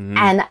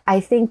 And I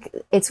think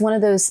it's one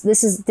of those,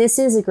 this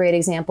is a great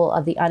example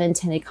of the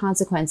unintended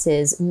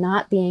consequences,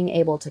 not being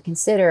able to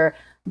consider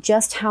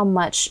just how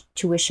much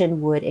tuition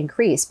would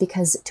increase,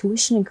 because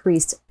tuition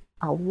increased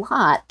a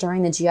lot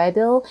during the GI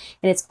Bill.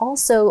 And it's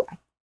also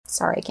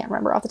sorry, I can't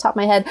remember off the top of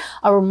my head,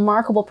 a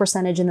remarkable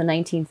percentage in the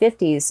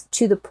 1950s,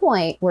 to the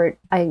point where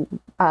I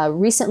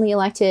recently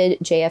elected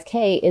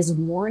JFK is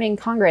warning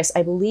Congress.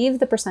 I believe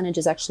the percentage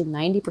is actually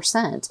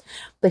 90%,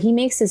 but he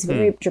makes this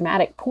very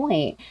dramatic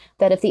point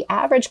that if the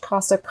average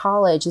cost of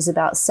college is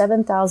about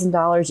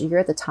 $7,000 a year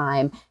at the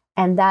time,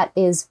 and that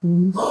is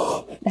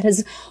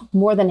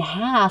more than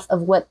half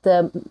of what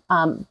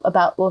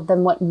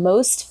what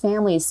most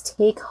families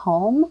take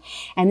home.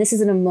 And this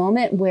is in a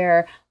moment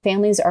where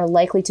families are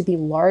likely to be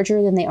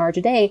larger than they are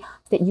today,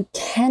 that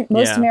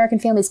most American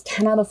families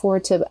cannot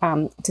afford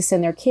to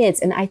send their kids.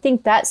 And I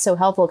think that's so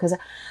helpful, because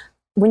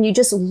when you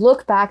just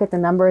look back at the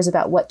numbers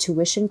about what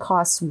tuition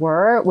costs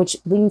were, which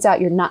leans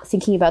out you're not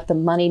thinking about the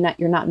money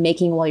you're not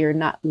making while you're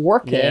not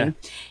working,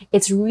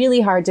 it's really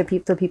hard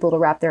for people to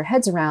wrap their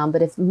heads around.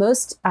 But if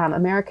most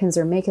Americans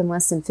are making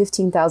less than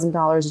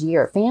 $15,000 a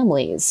year,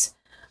 families,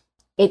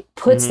 it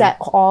puts that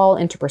all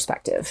into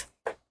perspective.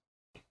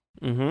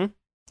 Mm-hmm.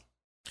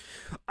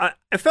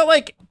 I felt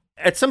like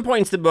at some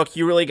points in the book,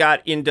 you really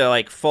got into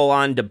like full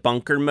on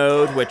debunker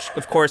mode, which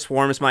of course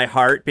warms my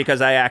heart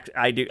because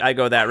I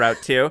go that route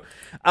too.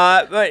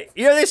 But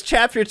this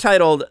chapter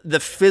titled "The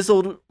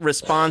Fizzled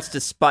Response to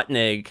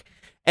Sputnik,"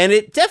 and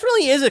it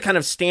definitely is a kind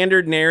of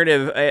standard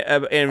narrative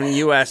in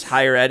U.S.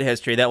 higher ed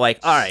history that, like,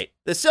 all right,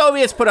 the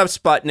Soviets put up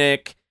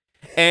Sputnik,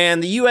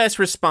 and the U.S.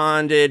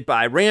 responded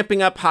by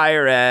ramping up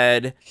higher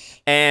ed,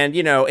 and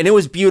and it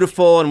was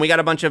beautiful, and we got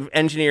a bunch of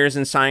engineers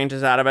and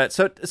scientists out of it.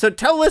 So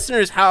tell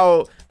listeners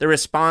how the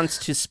response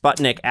to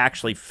Sputnik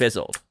actually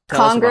fizzled.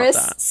 Congress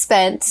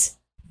spent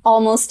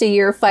almost a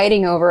year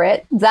fighting over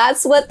it.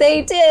 That's what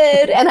they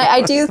did. And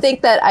I do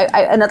think that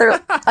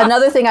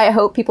another thing I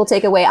hope people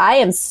take away, I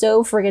am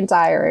so friggin'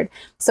 tired,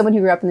 someone who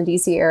grew up in the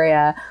DC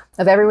area,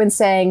 of everyone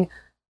saying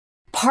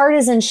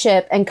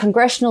partisanship and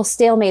congressional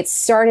stalemates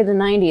started in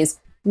the 90s.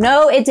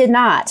 No, it did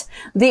not.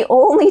 The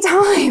only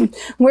time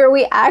where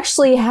we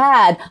actually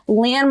had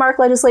landmark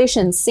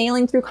legislation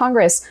sailing through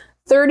Congress,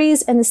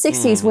 30s and the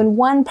 60s, when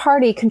one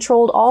party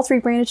controlled all three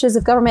branches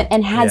of government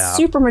and had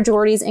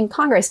supermajorities in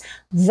Congress.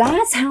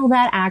 That's how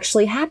that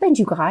actually happened,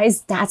 you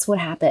guys. That's what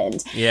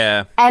happened.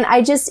 Yeah. And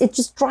it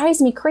just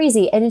drives me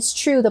crazy. And it's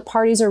true, the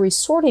parties are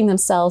resorting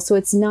themselves, so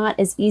it's not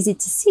as easy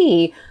to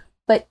see.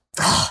 But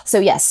so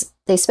yes,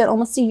 they spent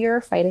almost a year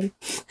fighting.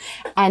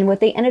 And what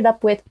they ended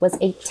up with was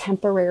a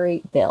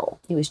temporary bill.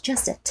 It was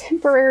just a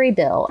temporary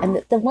bill.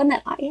 And the one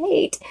that I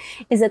hate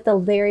is at the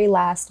very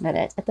last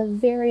minute,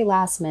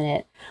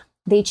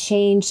 they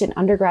changed an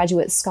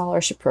undergraduate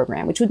scholarship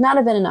program, which would not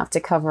have been enough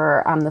to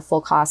cover the full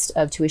cost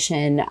of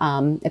tuition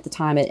at the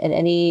time,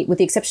 with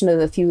the exception of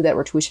a few that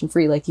were tuition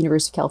free, like the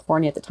University of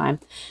California at the time,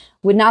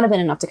 would not have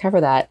been enough to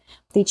cover that.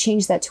 They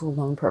changed that to a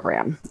loan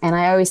program. And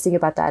I always think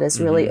about that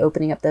as really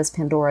opening up this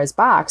Pandora's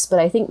box. But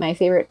I think my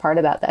favorite part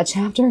about that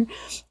chapter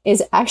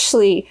is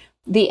actually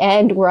the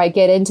end, where I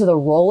get into the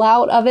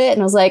rollout of it.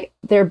 And I was like,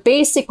 they're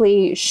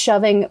basically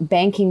shoving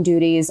banking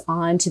duties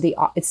onto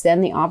it's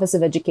then the Office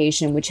of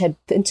Education, which had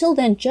until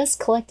then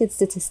just collected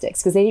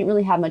statistics because they didn't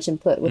really have much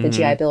input with the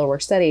GI Bill or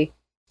work study.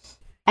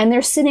 And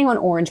they're sitting on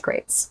orange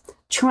crates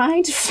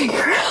trying to figure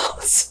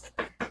out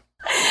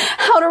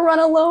how to run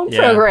a loan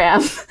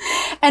program,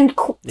 and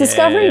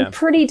discovering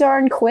pretty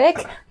darn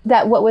quick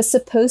that what was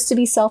supposed to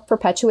be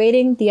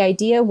self-perpetuating, the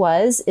idea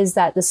is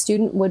that the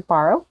student would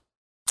borrow.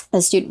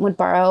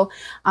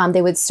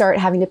 They would start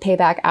having to pay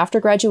back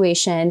after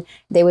graduation.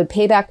 They would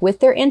pay back with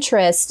their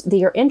interest.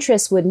 Their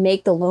interest would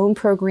make the loan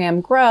program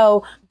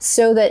grow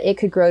so that it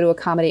could grow to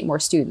accommodate more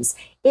students.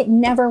 It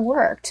never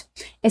worked,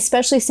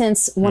 especially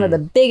since one of the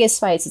biggest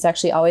fights that's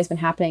actually always been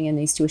happening in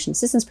these tuition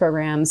assistance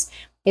programs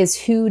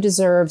is who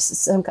deserves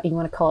some, you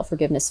want to call it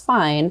forgiveness,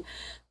 fine,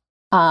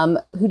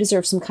 who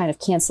deserves some kind of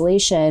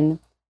cancellation,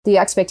 the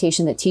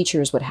expectation that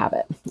teachers would have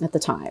it at the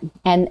time.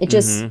 And it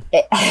just,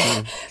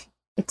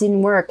 it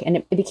didn't work. And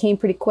it became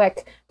pretty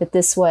quick that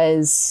this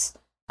was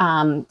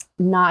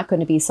not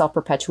going to be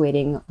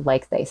self-perpetuating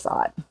like they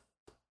thought.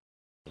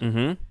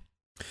 Mm-hmm.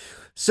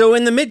 So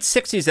in the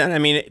mid-'60s, then, I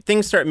mean,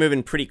 things start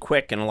moving pretty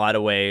quick in a lot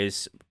of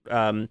ways.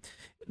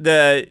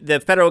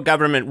 The federal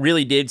government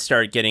really did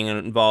start getting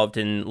involved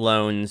in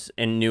loans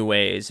in new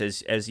ways,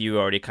 as you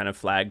already kind of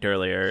flagged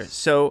earlier.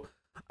 So,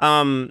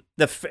 when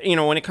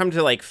it comes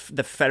to like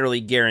the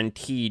federally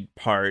guaranteed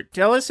part,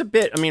 tell us a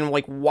bit. I mean,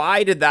 like,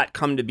 why did that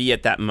come to be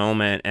at that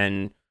moment,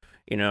 and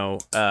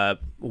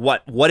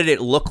what did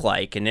it look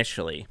like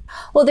initially?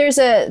 Well, there's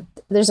a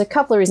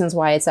couple of reasons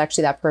why it's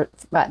actually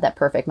that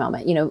perfect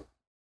moment.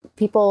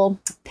 People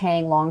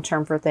paying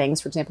long-term for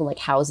things, for example, like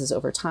houses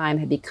over time,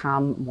 had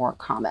become more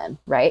common,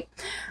 right?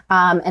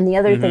 And the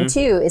other thing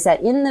too is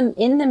that in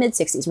the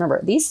mid-'60s,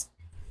 remember,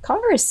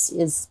 Congress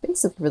is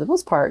basically, for the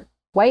most part,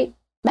 white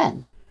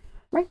men,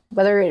 right?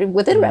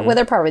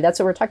 Whether poverty, that's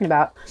what we're talking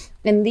about.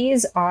 And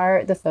these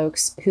are the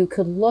folks who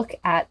could look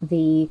at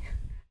the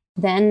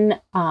then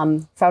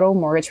federal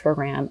mortgage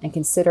program and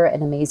consider it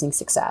an amazing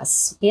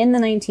success. In the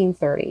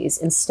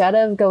 1930s, instead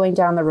of going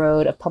down the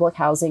road of public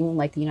housing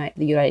like the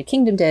United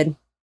Kingdom did,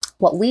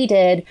 What we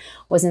did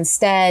was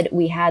instead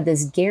we had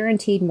this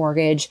guaranteed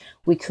mortgage.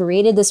 We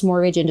created this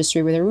mortgage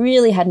industry where there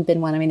really hadn't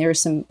been one. I mean, there's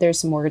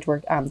some mortgage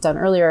work done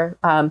earlier,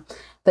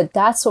 but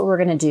that's what we're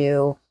going to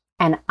do.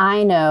 And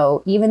I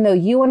know, even though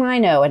you and I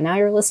know, and now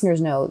your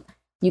listeners know,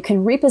 you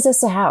can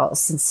repossess a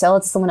house and sell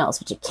it to someone else,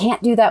 but you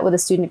can't do that with a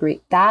student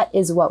degree. That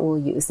is what we'll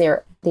use. They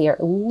are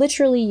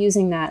literally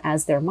using that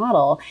as their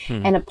model.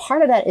 And a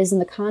part of that is in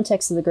the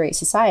context of the Great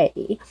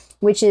Society,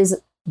 which is,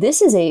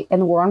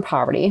 and the war on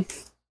poverty.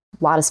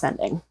 A lot of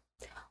spending,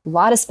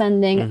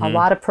 a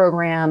lot of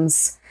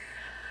programs.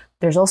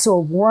 There's also a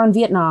war on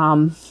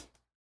Vietnam.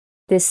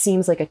 This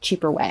seems like a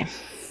cheaper way.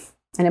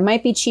 And it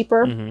might be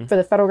cheaper for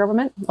the federal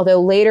government,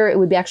 although later it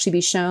would actually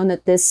be shown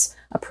that this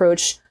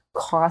approach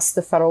costs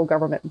the federal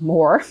government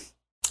more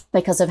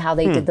because of how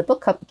they did the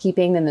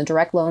bookkeeping than the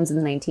direct loans in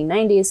the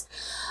 1990s.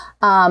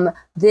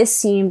 This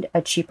seemed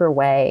a cheaper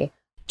way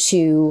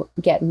to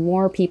get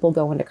more people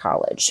going to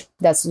college.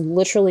 That's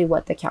literally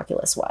what the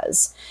calculus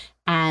was.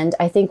 And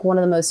I think one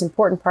of the most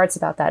important parts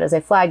about that, as I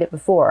flagged it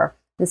before,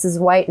 this is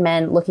white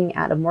men looking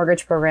at a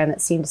mortgage program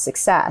that seemed a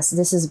success.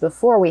 This is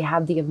before we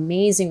have the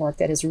amazing work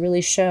that has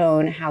really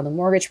shown how the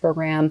mortgage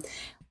program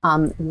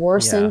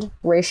worsened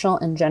racial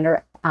and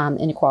gender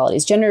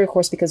inequalities. Gender, of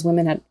course, because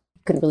women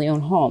couldn't really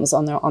own homes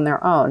on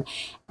their own,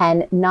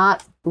 and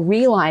not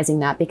realizing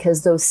that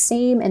because those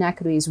same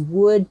inequities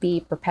would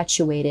be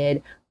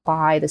perpetuated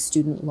by the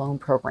student loan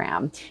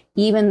program.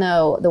 Even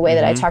though the way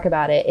that I talk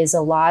about it is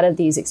a lot of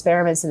these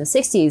experiments in the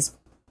 60s,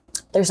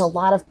 there's a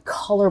lot of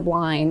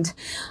colorblind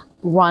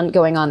run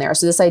going on there.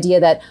 So this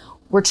idea that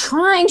we're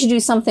trying to do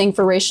something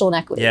for racial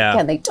inequity. Yeah.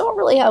 Again, they don't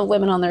really have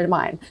women on their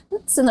mind.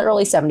 It's in the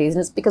early 70s,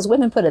 and it's because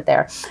women put it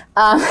there.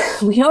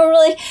 We don't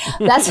really,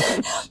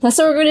 that's what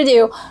we're going to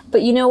do.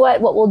 But you know what?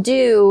 What we'll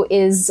do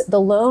is the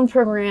loan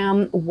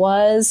program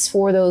was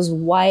for those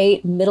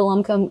white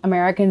middle-income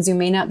Americans who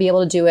may not be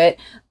able to do it.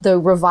 The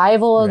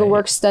revival of the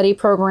work-study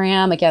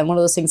program, again, one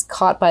of those things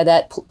caught by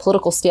that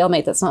political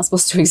stalemate that's not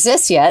supposed to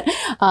exist yet in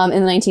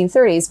the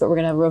 1930s. But we're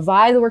going to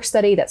revive the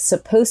work-study that's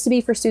supposed to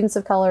be for students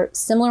of color,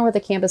 similar with the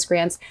campus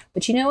grants.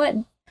 But you know what?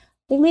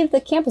 They leave the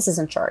campuses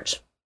in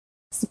charge.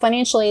 It's the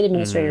financial aid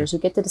administrators who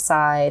get to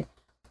decide.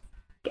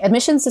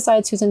 Admissions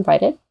decides who's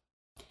invited.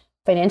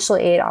 Financial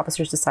aid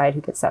officers decide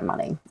who gets that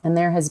money. And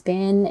there has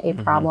been a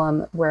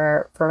problem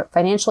where for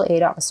financial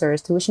aid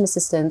officers, tuition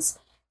assistance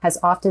has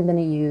often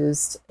been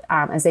used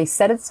as a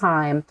set of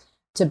time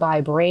to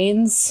buy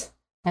brains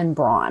and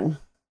brawn.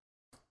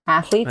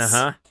 Athletes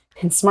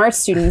and smart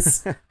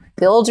students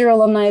build your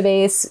alumni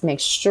base,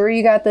 make sure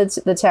you got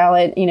the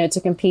talent,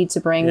 to compete, to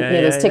bring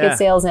those ticket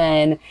sales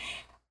in.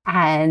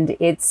 And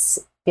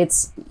it's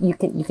you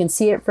can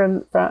see it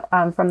from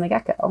the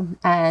get-go.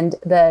 And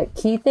the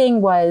key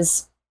thing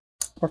was,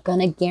 we're going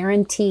to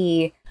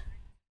guarantee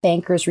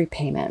bankers'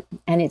 repayment.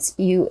 And that's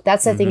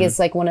the thing, is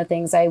like one of the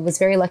things. I was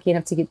very lucky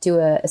enough to do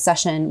a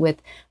session with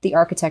the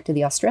architect of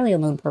the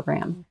Australian loan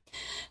program.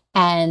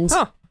 And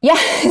yeah,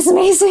 it's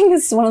amazing.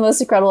 It's one of the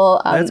most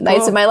incredible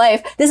nights of my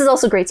life. This is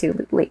also great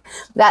too, Lee.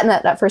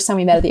 That first time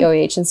we met at the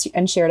OEH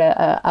and shared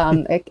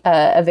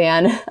a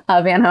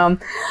van home,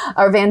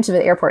 or van to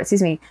the airport,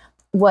 excuse me,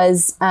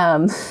 was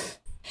and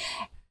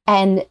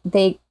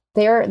the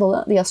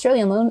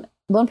Australian loan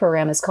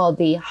program is called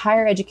the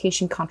Higher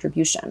Education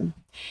Contribution.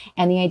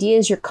 And the idea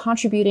is you're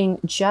contributing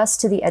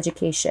just to the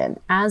education,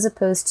 as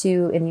opposed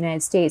to in the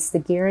United States, the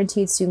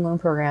guaranteed student loan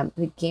program,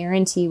 the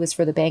guarantee was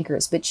for the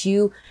bankers. But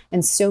you,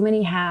 and so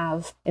many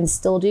have, and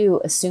still do,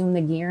 assume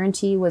the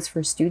guarantee was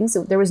for students.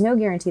 There was no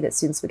guarantee that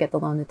students would get the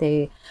loan that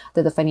the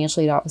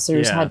financial aid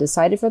officers had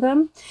decided for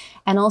them.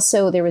 And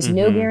also there was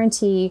no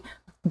guarantee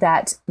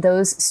that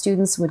those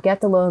students would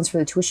get the loans for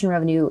the tuition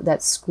revenue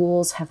that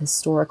schools have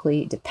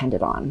historically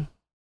depended on.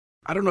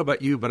 I don't know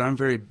about you, but I'm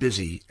very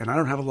busy and I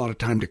don't have a lot of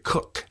time to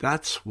cook.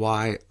 That's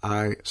why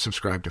I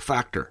subscribe to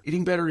Factor.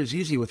 Eating better is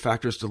easy with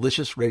Factor's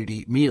delicious,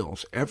 ready-to-eat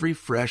meals. Every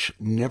fresh,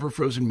 never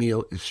frozen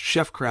meal is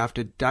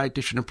chef-crafted,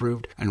 dietitian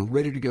approved, and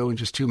ready to go in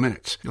just 2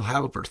 minutes. You'll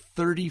have over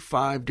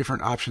 35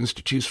 different options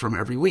to choose from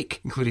every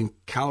week, including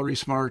Calorie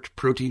Smart,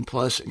 Protein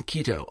Plus, and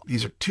Keto.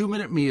 These are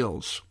 2-minute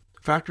meals.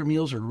 Factor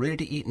meals are ready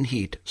to eat and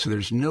heat, so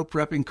there's no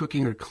prepping,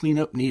 cooking, or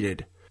cleanup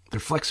needed. They're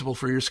flexible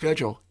for your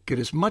schedule. Get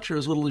as much or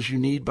as little as you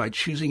need by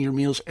choosing your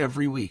meals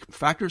every week.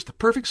 Factor is the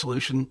perfect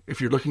solution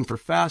if you're looking for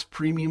fast,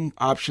 premium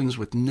options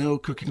with no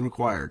cooking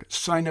required.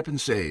 Sign up and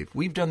save.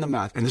 We've done the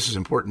math, and this is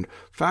important.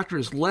 Factor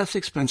is less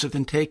expensive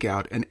than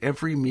takeout, and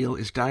every meal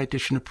is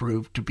dietitian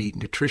approved to be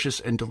nutritious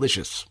and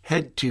delicious.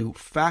 Head to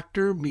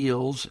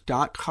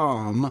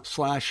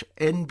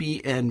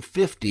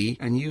factormeals.com/NBN50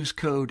 and use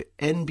code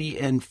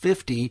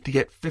NBN50 to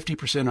get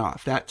 50%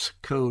 off. That's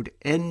code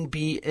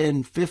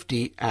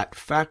NBN50 at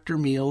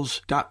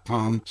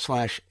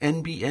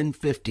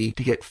factormeals.com/NBN50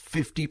 to get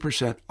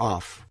 50%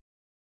 off.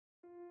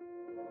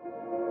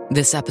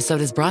 This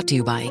episode is brought to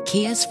you by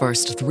Kia's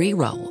first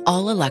 3-row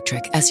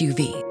all-electric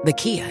SUV, the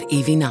Kia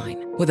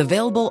EV9, with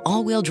available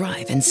all-wheel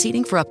drive and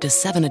seating for up to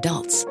 7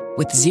 adults,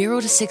 with 0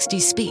 to 60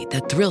 speed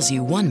that thrills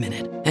you 1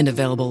 minute and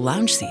available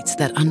lounge seats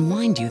that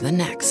unwind you the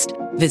next.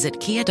 Visit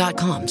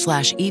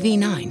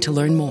kia.com/EV9 to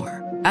learn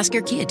more. Ask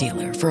your Kia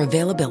dealer for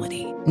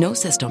availability. No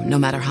system, no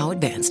matter how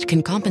advanced,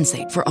 can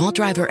compensate for all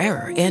driver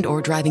error and or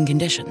driving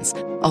conditions.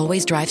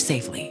 Always drive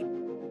safely.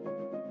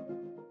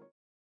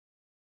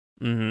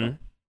 Mm-hmm.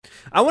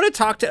 I want to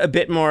talk a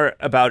bit more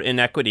about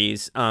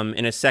inequities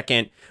in a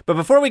second. But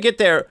before we get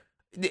there,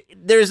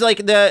 there's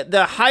like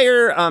the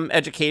Higher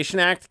Education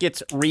Act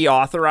gets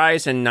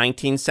reauthorized in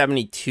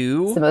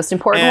 1972. It's the most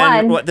important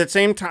one. At the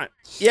same time,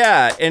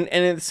 yeah, and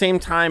at the same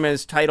time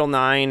as Title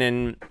IX,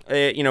 and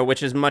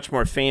which is much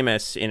more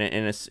famous in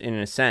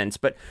a sense.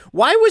 But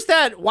why was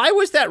that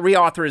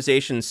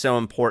reauthorization so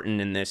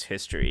important in this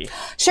history?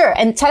 Sure,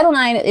 and Title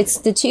IX, it's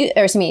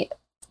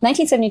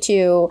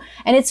 1972,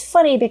 and it's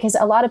funny because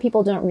a lot of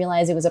people don't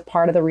realize it was a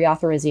part of the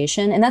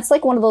reauthorization, and that's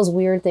like one of those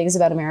weird things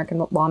about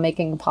American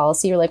lawmaking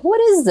policy. You're like, what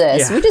is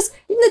this? Yeah.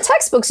 The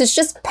textbooks is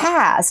just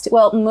passed.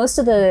 Well, most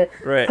of the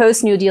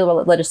post-New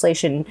Deal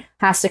legislation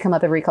has to come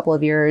up every couple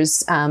of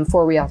years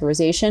for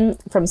reauthorization.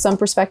 From some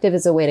perspective,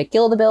 it's a way to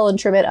kill the bill and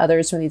trim it.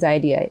 Others from the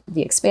idea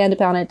the expand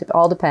upon it. It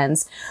all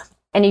depends.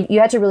 And you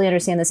have to really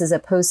understand this as a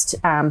post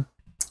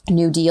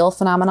New Deal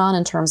phenomenon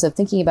in terms of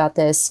thinking about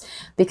this,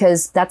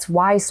 because that's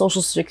why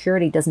Social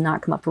Security does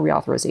not come up for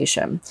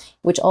reauthorization,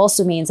 which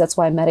also means that's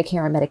why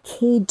Medicare and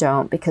Medicaid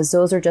don't, because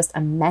those are just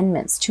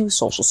amendments to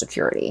Social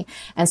Security.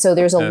 And so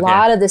there's a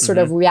lot of this sort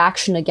of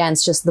reaction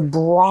against just the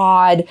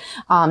broad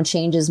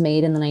changes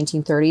made in the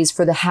 1930s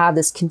for to have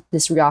this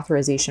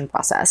reauthorization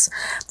process.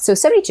 So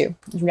 72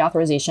 is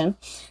reauthorization.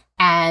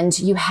 And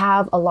you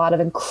have a lot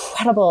of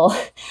incredible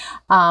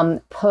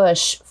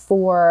push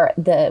for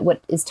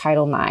what is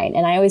Title IX.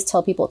 And I always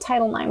tell people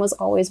Title IX was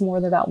always more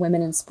about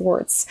women in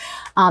sports.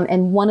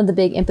 And one of the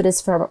big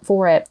impetus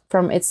for it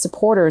from its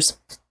supporters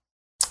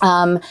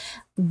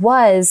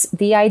was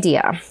the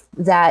idea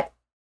that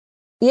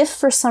if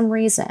for some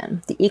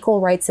reason the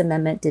Equal Rights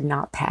Amendment did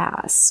not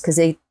pass, because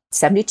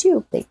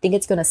 72, they think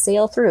it's going to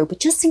sail through, but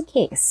just in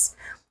case,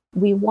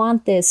 we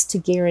want this to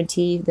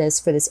guarantee this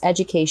for this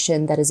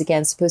education that is,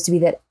 again, supposed to be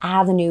that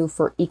avenue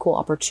for equal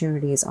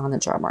opportunities on the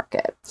job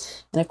market.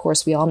 And of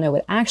course, we all know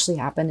what actually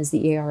happened is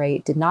the ERA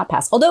did not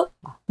pass. Although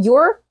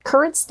your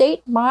current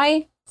state,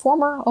 my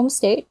former home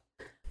state,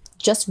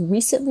 just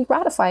recently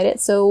ratified it.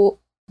 So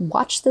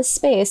watch this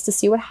space to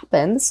see what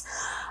happens.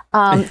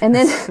 And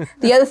then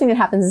the other thing that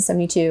happens in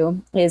 72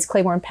 is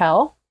Claiborne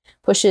Pell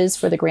pushes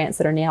for the grants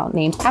that are now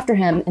named after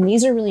him. And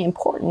these are really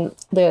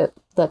important, the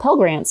Pell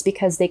Grants,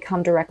 because they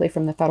come directly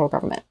from the federal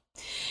government.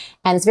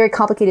 And it's a very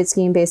complicated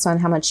scheme based on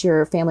how much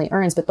your family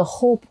earns. But the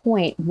whole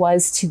point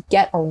was to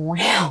get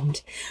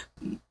around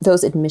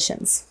those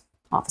admissions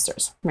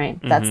officers, right?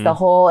 Mm-hmm. That's the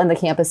whole, and the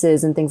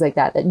campuses and things like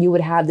that you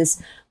would have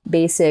this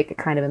basic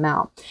kind of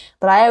amount.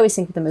 But I always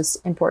think that the most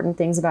important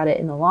things about it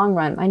in the long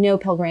run, I know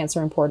Pell Grants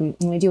are important,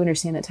 and we do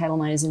understand that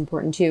Title IX is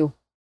important too.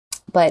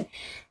 But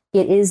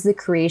it is the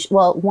creation,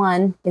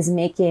 one is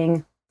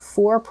making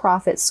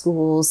for-profit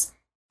schools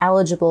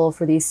eligible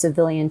for these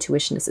civilian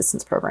tuition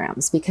assistance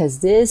programs, because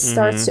this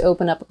starts to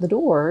open up the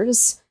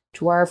doors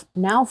to our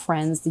now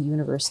friends, the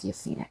University of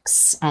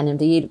Phoenix. And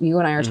indeed, you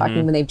and I are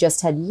talking when they've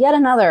just had yet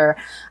another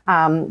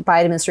Biden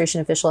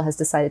administration official has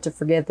decided to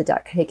forgive the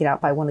debt taken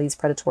out by one of these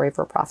predatory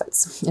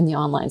for-profits in the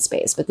online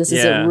space. But this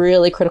is a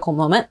really critical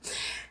moment.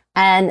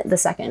 And the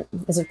second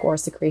is, of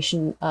course, the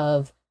creation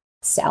of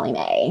Sallie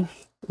Mae,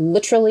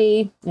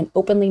 literally and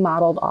openly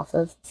modeled off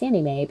of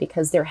Fannie Mae,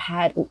 because there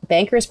had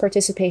bankers'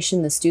 participation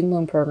in the student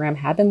loan program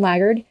had been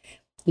laggard,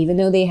 even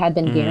though they had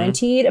been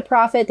guaranteed a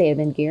profit, they had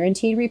been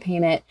guaranteed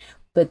repayment,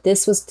 but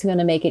this was going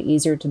to make it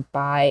easier to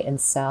buy and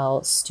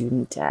sell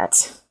student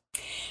debt.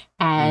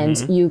 And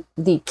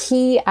the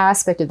key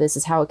aspect of this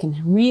is how it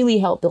can really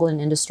help build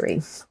an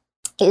industry,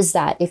 is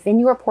that if in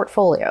your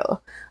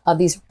portfolio of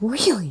these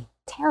really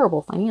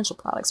terrible financial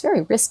products,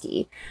 very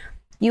risky,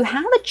 you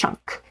have a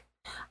chunk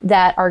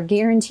that are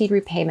guaranteed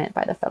repayment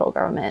by the federal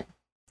government,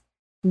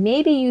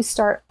 maybe you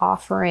start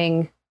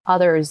offering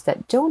others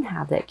that don't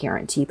have that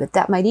guarantee, but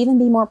that might even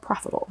be more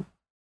profitable.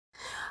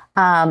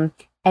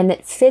 And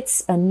it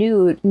fits a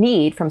new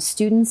need from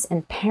students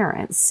and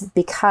parents,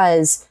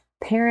 because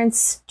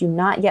parents do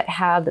not yet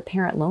have the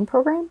parent loan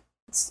program.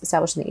 It's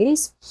established in the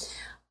 80s.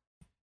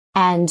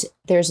 And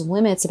there's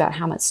limits about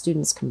how much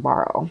students can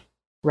borrow,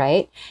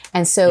 right?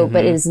 And so,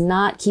 but it is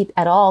not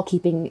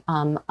keeping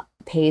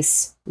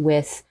pace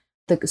with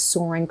the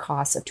soaring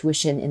costs of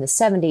tuition in the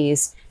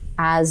 70s,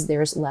 as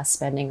there's less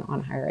spending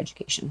on higher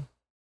education.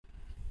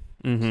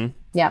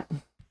 Yeah.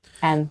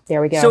 And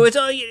there we go. So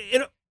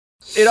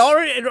it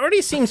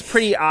already seems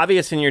pretty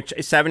obvious in your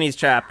 70s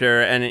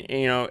chapter and,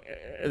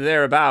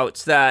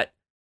 thereabouts, that,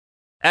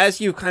 as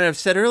you kind of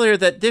said earlier,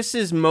 that this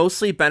is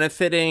mostly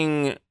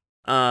benefiting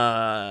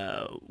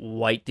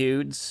white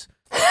dudes.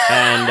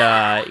 And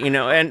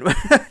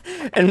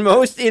and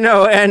most,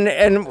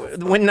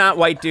 and when not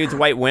white dudes,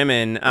 white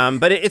women,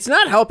 but it's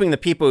not helping the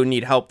people who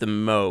need help the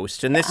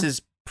most. And this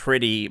is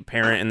pretty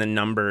apparent in the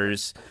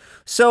numbers.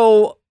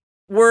 So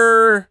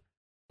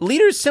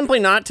leaders simply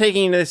not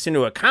taking this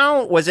into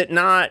account? Was it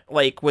not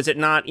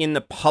in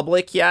the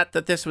public yet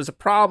that this was a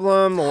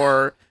problem?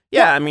 Or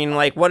I mean,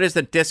 like, what is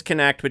the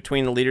disconnect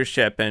between the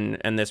leadership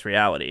and this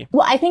reality?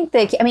 Well, I think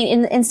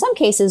in some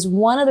cases,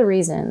 one of the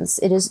reasons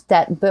it is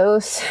that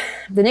both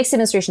the Nixon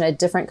administration had a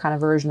different kind of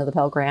version of the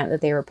Pell Grant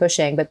that they were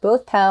pushing, but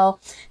both Pell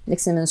and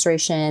Nixon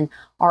administration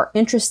are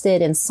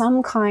interested in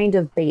some kind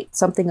of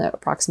something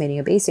approximating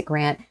a basic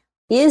grant.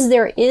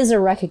 There is a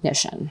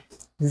recognition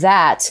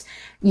that,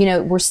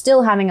 we're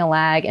still having a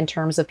lag in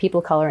terms of people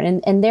of color,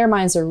 and their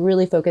minds are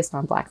really focused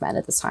on Black men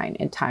at this time.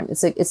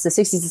 It's the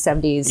 60s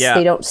and 70s. Yeah.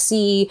 They don't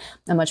see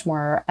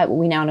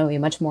we now know a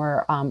much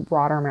more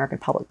broader American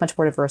public, much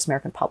more diverse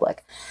American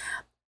public.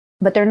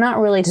 But they're not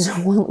really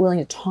just willing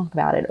to talk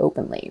about it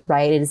openly,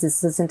 right? It is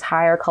this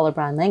entire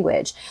colorblind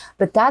language.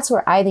 But that's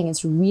where I think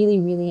it's really,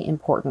 really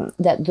important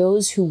that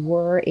those who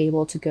were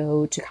able to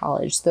go to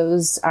college,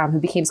 those who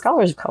became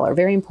scholars of color,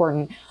 very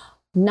important,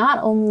 not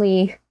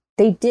only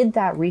they did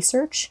that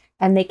research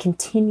and they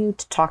continued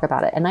to talk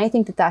about it. And I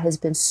think that has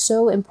been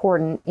so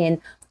important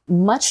in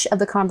much of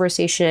the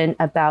conversation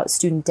about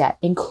student debt,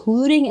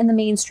 including in the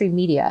mainstream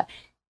media,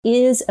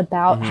 is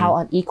about how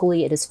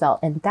unequally it is felt.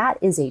 And that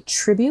is a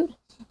tribute,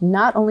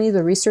 not only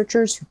the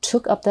researchers who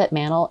took up that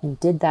mantle and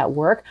did that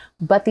work,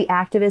 but the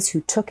activists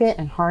who took it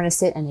and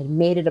harnessed it and had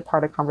made it a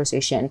part of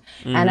conversation.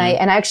 And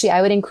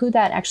I would include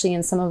that actually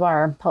in some of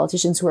our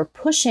politicians who are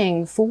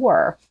pushing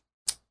for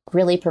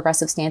really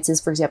progressive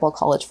stances, for example,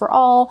 College for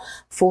All,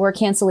 for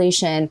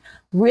cancellation.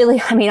 Really,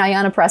 I mean,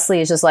 Ayanna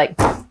Pressley is just like,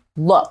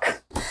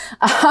 look,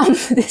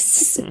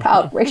 this is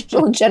about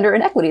racial and gender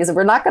inequities, and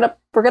we're not going to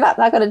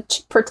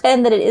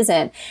pretend that it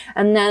isn't.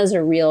 And that is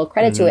a real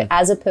credit to it,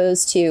 as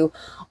opposed to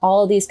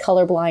all of these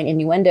colorblind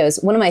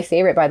innuendos. One of my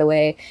favorite, by the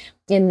way,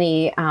 in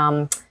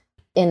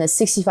the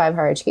 65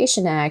 Higher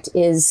Education Act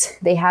is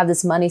they have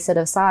this money set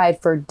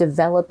aside for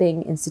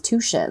developing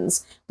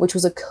institutions, which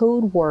was a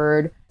code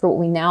word for what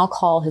we now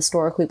call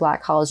historically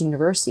Black college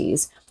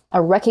universities,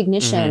 a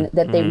recognition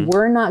that they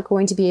were not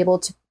going to be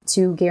able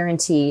to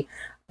guarantee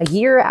a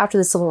year after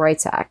the Civil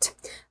Rights Act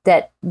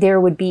that there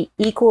would be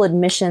equal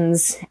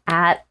admissions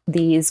at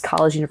these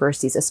college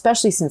universities,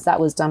 especially since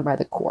that was done by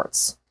the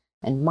courts.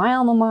 And my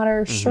alma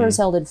mater sure as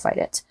hell did fight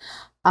it.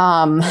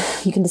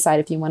 You can decide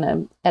if you want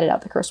to edit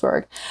out the curse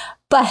word,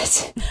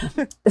 but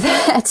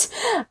that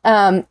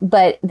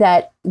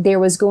there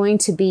was going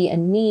to be a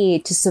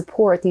need to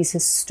support these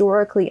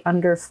historically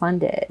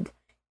underfunded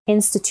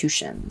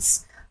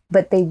institutions,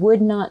 but they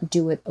would not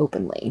do it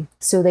openly.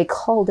 So they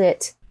called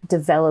it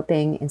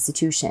developing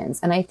institutions.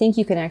 And I think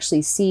you can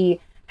actually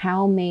see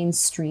how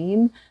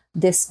mainstream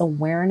this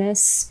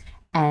awareness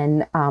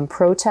and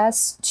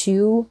protests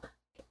to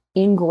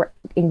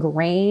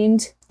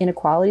ingrained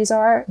inequalities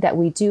are, that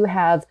we do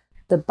have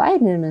the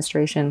Biden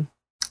administration,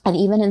 and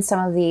even in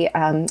some of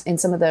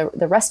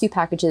the rescue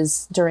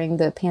packages during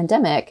the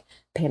pandemic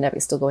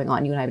is still going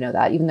on. You and I know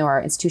that, even though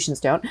our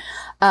institutions don't,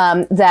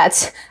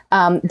 that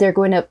they're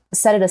going to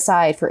set it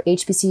aside for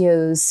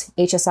HBCUs,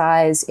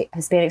 HSIs,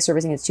 Hispanic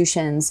servicing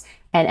institutions,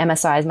 and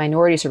MSIs,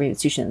 minority serving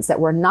institutions, that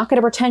we're not going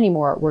to pretend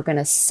anymore. We're going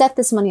to set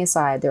this money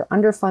aside. They're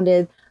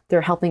underfunded.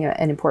 They're helping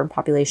an important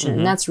population.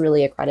 And that's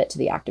really a credit to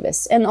the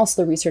activists and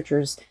also the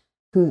researchers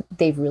who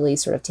they've really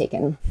sort of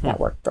taken that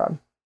work from.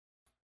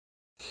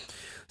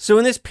 So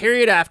in this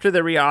period after the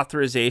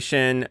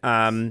reauthorization,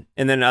 and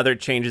then other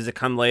changes that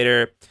come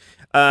later,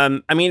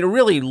 I mean, it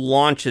really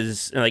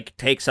launches,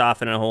 takes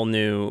off in a whole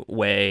new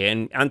way.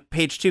 And on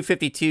page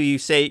 252, you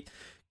say,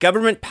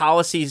 government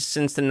policies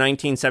since the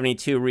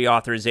 1972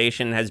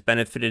 reauthorization has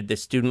benefited the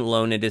student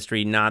loan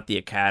industry, not the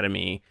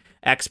academy.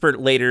 Experts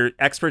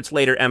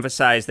later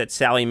emphasized that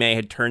Sallie Mae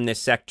had turned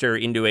this sector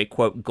into a,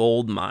 quote,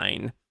 gold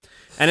mine.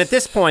 And at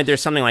this point,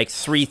 there's something like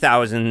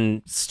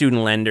 3,000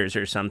 student lenders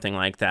or something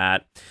like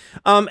that.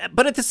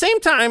 But at the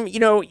same time,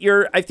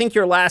 I think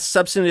your last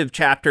substantive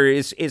chapter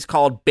is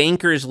called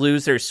Bankers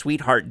Lose Their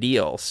Sweetheart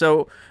Deal.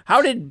 So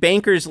how did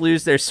bankers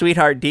lose their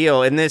sweetheart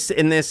deal in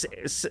this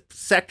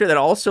sector that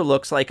also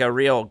looks like a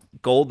real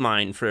gold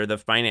mine for the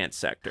finance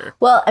sector?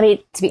 Well, I mean,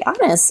 to be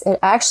honest, it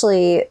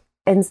actually,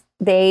 and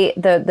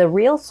the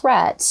real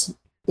threat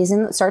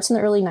starts in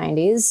the early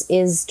 90s,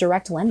 is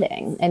direct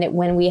lending. And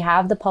when we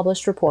have the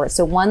published reports,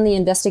 so the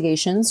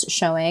investigations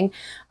showing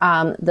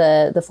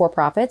the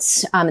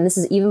for-profits, and this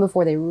is even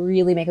before they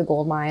really make a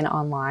gold mine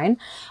online,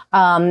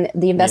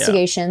 the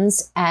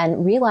investigations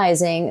and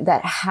realizing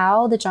that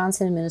how the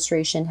Johnson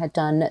administration had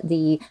done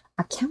the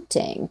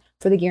accounting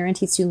for the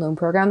Guaranteed Student Loan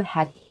Program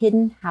had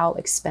hidden how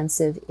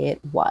expensive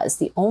it was.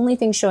 The only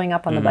thing showing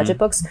up on the budget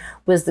books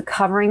was the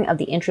covering of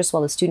the interest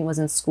while the student was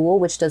in school,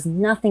 which does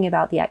nothing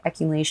about the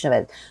accumulation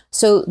of it.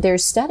 So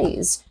there's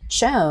studies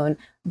shown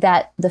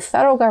that the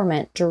federal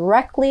government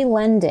directly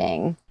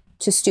lending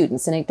to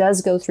students, and it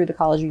does go through the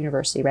college or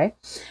university, right?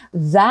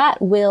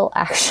 That will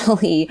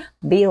actually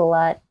be a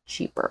lot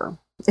cheaper,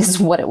 is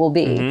what it will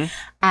be.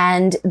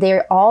 And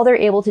all they're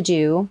able to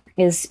do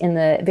is, in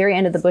the very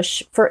end of the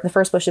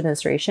first Bush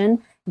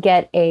administration,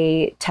 get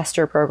a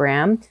tester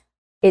program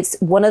It's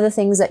one of the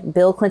things that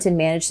Bill Clinton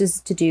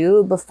manages to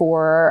do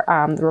before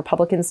the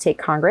Republicans take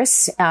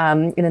Congress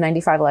in the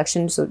 95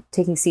 election, so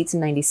taking seats in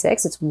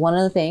 96. It's one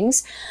of the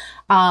things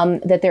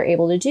that they're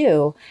able to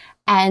do.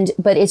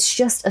 But it's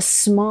just a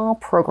small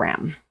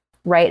program,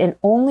 right? And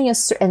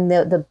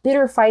the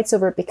bitter fights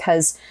over it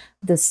because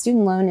the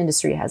student loan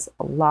industry has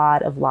a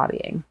lot of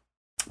lobbying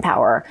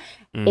power,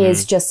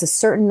 is just a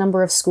certain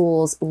number of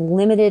schools,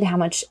 limited how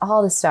much,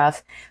 all this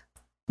stuff.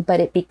 But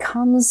it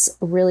becomes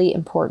really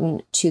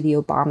important to the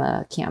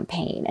Obama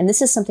campaign. And this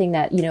is something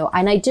that,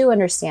 and I do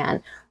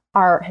understand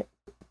our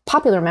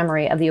popular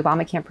memory of the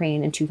Obama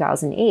campaign in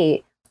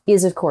 2008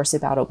 is, of course,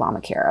 about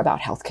Obamacare,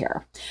 about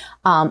healthcare.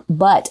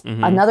 But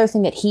another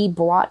thing that he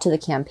brought to the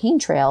campaign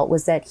trail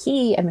was that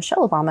he and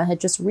Michelle Obama had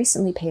just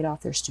recently paid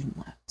off their student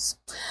loans.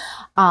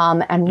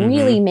 And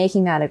really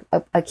making that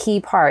a key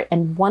part.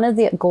 And one of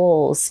the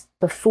goals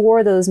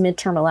before those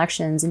midterm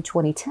elections in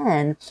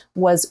 2010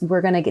 was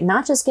we're going to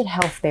not just get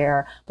health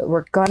there, but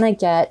we're going to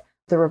get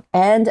the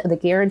end of the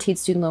guaranteed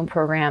student loan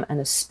program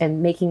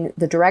and making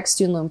the direct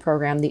student loan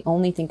program the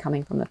only thing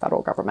coming from the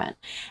federal government.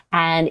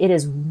 And it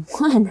is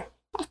one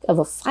heck of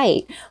a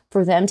fight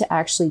for them to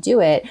actually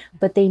do it,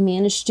 but they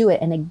managed to do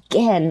it. And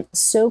again,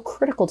 so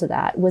critical to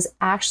that was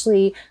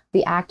actually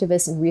the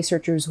activists and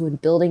researchers who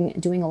had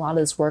doing a lot of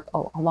this work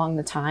along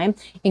the time,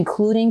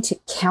 including to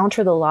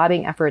counter the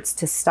lobbying efforts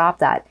to stop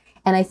that.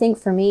 And I think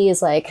for me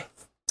is like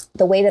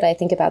the way that I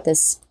think about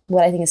this,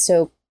 what I think is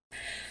so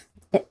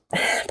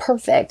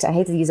perfect, I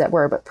hate to use that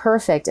word, but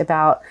perfect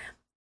about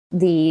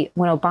when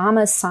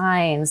Obama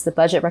signs the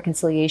Budget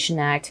Reconciliation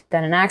Act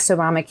that enacts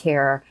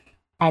Obamacare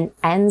and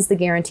ends the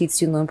guaranteed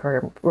student loan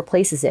program,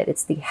 replaces it.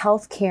 It's the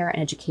Health Care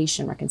and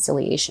Education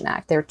Reconciliation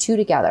Act. They're two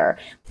together.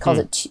 He calls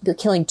it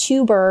killing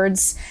two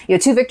birds,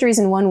 two victories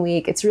in 1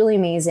 week. It's really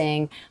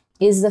amazing,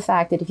 is the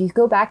fact that if you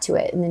go back to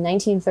it in the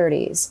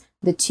 1930s,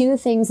 the two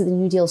things that the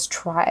New Dealers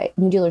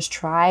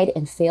tried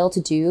and failed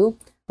to do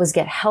was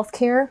get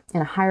healthcare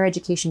and a higher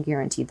education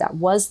guaranteed. That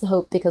was the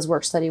hope because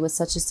work study was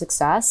such a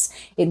success.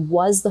 It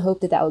was the hope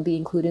that would be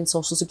included in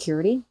Social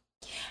Security.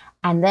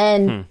 And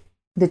then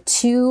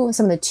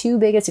some of the two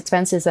biggest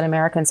expenses that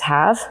Americans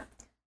have,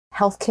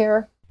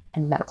 healthcare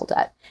and medical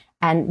debt.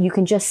 And you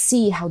can just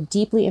see how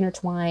deeply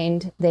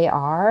intertwined they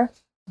are,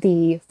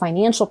 the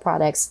financial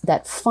products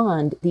that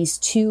fund these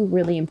two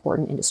really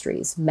important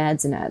industries,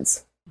 meds and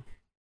eds.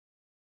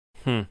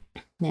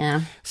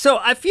 Yeah. So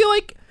I feel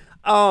like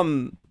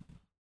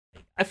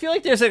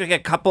there's like a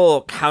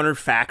couple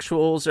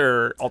counterfactuals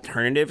or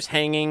alternatives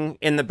hanging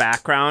in the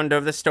background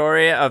of the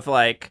story of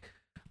like,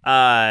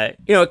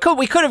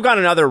 we could have gone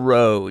on other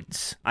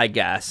roads, I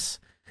guess.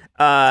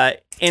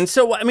 And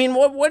so, I mean,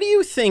 what do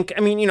you think? I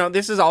mean,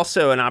 this is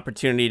also an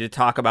opportunity to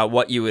talk about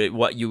what you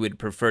would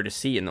prefer to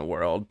see in the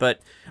world.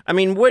 But I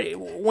mean,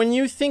 when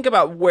you think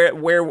about where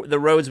the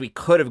roads we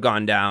could have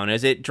gone down,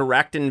 is it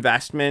direct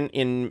investment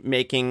in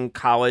making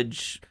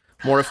college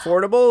more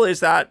affordable?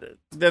 Is that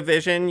the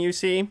vision you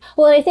see?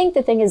 Well, I think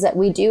the thing is that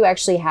we do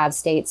actually have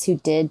states who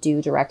did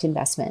do direct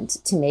investment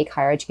to make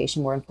higher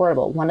education more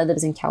affordable. One of them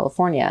is in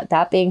California.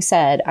 That being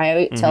said,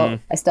 I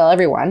tell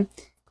everyone,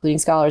 including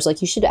scholars,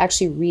 like you should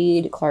actually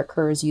read Clark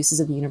Kerr's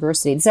Uses of the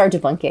University. This is our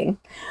debunking,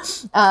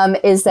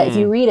 is that if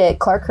you read it,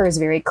 Clark Kerr is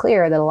very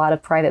clear that a lot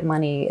of private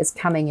money is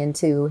coming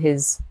into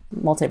his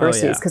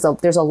multi-universities because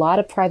there's a lot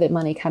of private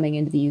money coming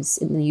into the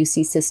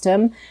UC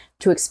system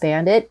to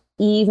expand it,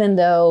 even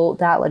though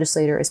that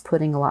legislator is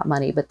putting a lot of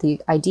money. But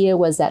the idea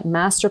was that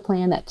master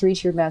plan, that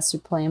 3-tiered master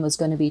plan was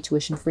going to be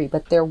tuition free,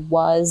 but there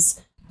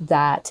was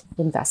that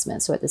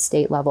investment. So at the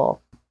state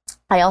level,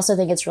 I also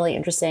think it's really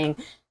interesting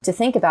to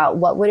think about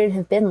what would it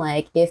have been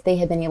like if they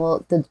had been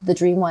able, the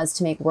dream was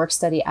to make work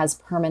study as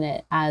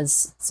permanent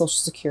as Social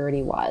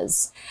Security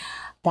was.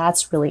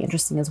 That's really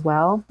interesting as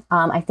well.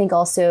 I think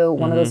also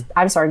one of those,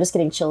 I'm sorry, just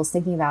getting chills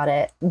thinking about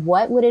it.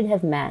 What would it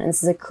have meant? And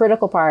this is a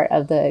critical part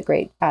of the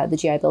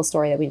GI Bill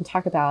story that we didn't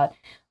talk about.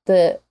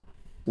 The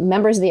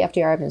members of the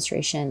FDR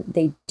administration,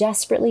 they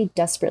desperately,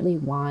 desperately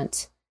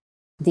want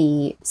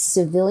the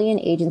civilian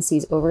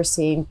agencies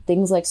overseeing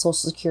things like Social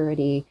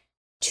Security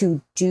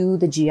to do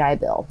the GI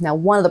Bill. Now,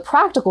 one of the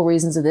practical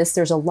reasons of this,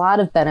 there's a lot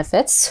of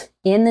benefits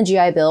in the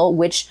GI Bill,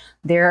 which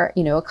they're,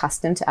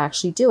 accustomed to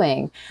actually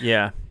doing.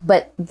 Yeah.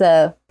 But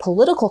the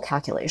political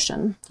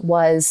calculation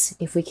was,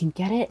 if we can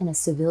get it in a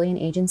civilian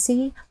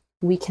agency,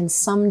 we can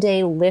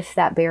someday lift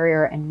that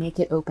barrier and make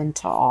it open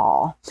to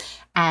all.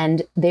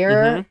 And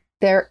their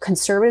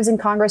conservatives in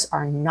Congress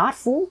are not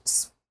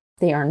fools.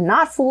 They are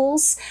not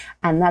fools,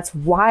 and that's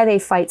why they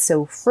fight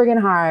so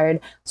friggin' hard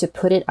to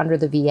put it under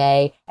the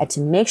VA and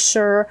to make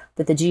sure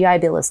that the GI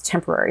Bill is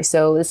temporary.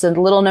 So this is a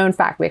little known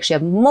fact. We actually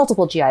have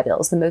multiple GI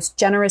Bills. The most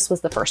generous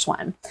was the first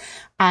one.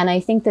 And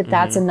I think that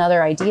that's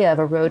another idea of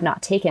a road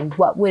not taken.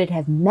 What would it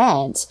have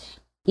meant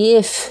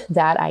if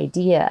that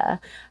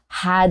idea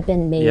had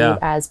been made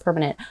as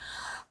permanent?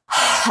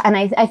 And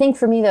I think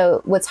for me,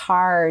 though, what's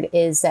hard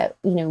is that,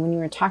 when you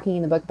were talking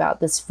in the book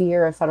about this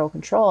fear of federal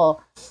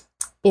control,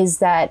 is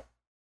that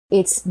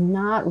it's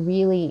not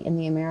really in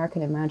the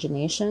American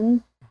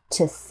imagination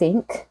to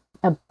think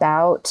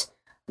about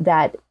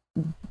that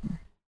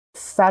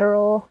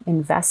federal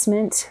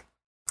investment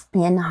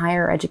in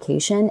higher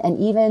education, and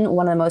even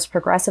one of the most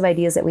progressive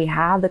ideas that we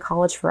have, the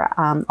College for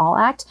All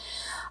Act,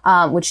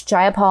 which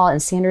Jayapal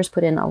and Sanders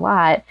put in a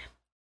lot,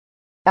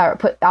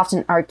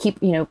 keep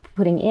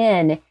putting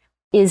in,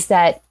 is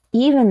that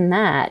even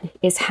that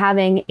is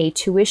having a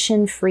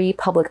tuition-free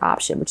public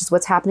option, which is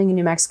what's happening in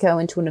New Mexico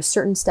and to a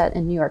certain extent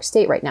in New York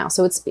State right now.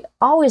 So it's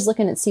always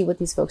looking to see what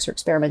these folks are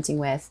experimenting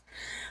with.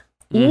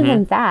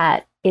 Even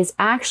that is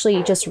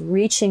actually just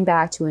reaching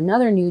back to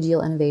another New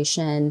Deal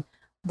innovation,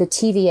 the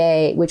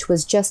TVA, which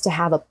was just to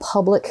have a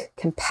public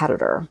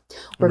competitor.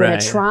 We're going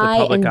to try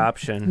the public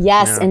option.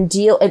 Yes, and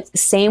deal.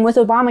 Same with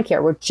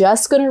Obamacare. We're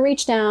just going to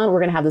reach down. We're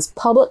going to have this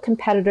public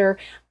competitor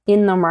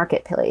in the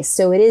marketplace.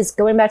 So it is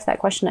going back to that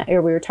question we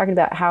were talking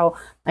about, how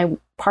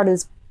part of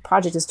this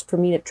project is for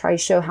me to try to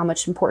show how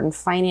much important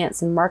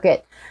finance and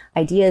market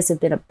ideas have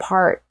been a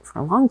part for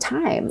a long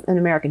time in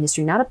American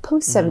history, not a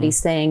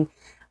post-70s thing.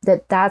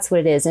 That's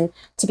what it is. And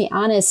to be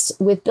honest,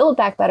 with Build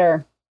Back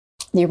Better,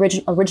 the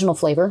original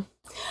flavor,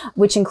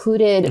 which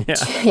included,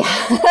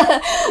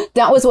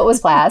 that was what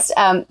was passed,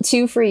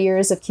 2 free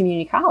years of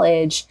community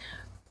college.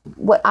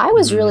 What I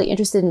was really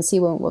interested in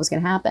seeing what was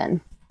going to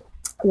happen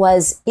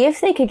was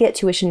if they could get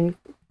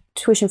tuition-free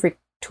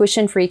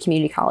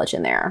community college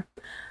in there.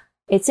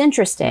 It's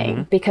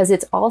interesting because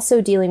it's also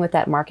dealing with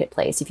that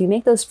marketplace. If you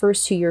make those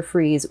first 2 year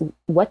frees,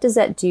 what does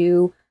that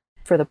do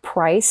for the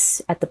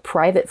price at the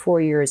private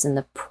 4 years and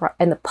the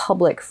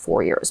public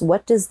 4 years?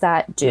 What does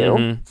that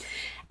do?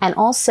 And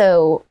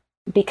also,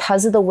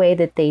 because of the way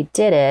that they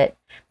did it,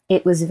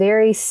 it was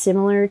very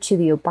similar to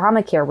the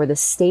Obamacare, where the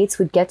states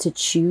would get to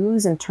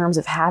choose in terms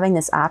of having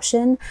this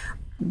option.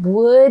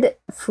 Would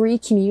free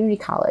community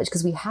college,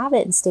 because we have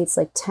it in states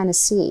like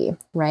Tennessee,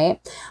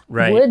 right?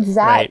 Would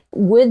that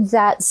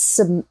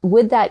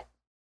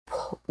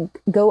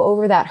go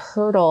over that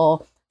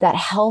hurdle that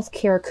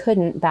healthcare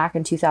couldn't back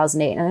in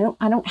 2008? And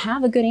I don't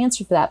have a good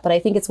answer for that, but I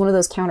think it's one of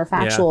those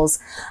counterfactuals.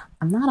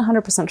 I'm not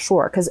 100%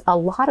 sure, because a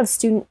lot of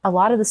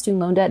the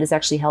student loan debt is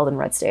actually held in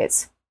red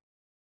states.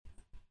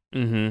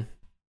 The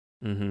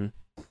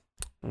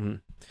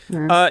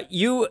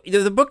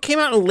book came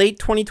out in late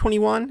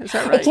 2021. Is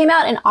that right? It came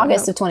out in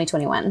August of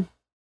 2021.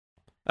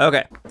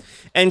 Okay.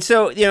 And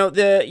so,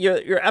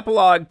 your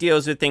epilogue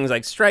deals with things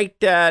like strike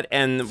debt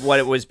and what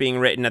it was being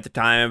written at the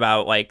time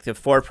about, like, the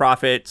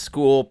for-profit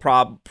school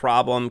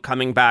problem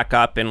coming back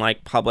up in,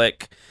 like,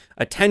 public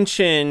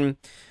attention.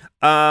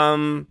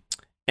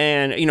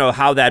 And,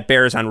 how that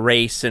bears on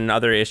race and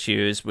other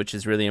issues, which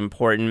is really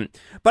important.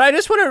 But I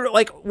just wonder,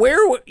 like, where,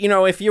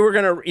 if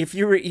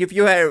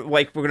you had,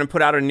 like, we're going to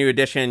put out a new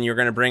edition, you're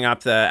going to bring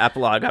up the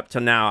epilogue up to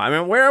now. I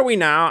mean, where are we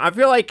now? I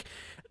feel like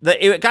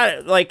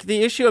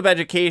the issue of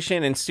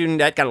education and student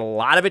debt got a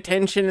lot of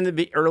attention in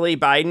the early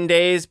Biden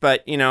days,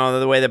 but,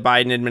 the way the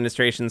Biden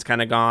administration's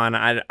kind of gone,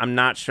 I'm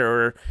not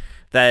sure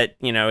that,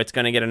 it's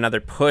going to get another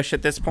push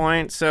at this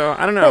point. So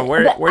I don't know.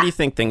 Where do you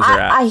think things are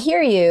at? I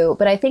hear you,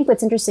 but I think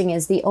what's interesting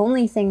is the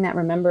only thing that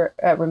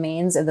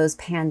remains of those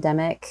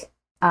pandemic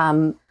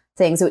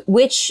things,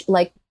 which,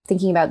 like,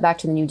 thinking about back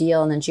to the New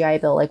Deal and the GI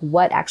Bill, like,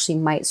 what actually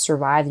might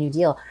survive the New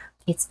Deal,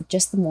 it's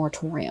just the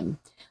moratorium.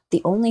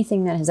 The only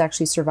thing that has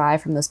actually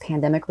survived from those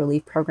pandemic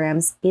relief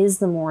programs is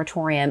the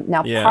moratorium.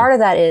 Now, part of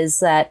that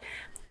is that,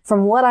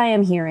 from what I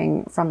am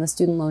hearing from the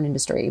student loan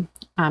industry,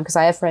 because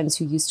I have friends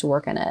who used to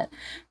work in it,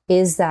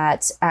 is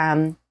that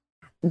some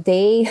of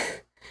the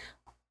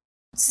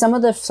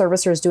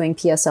servicers doing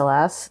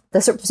PSLF, the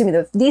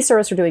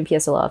servicer doing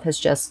PSLF has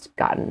just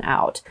gotten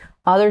out.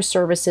 Other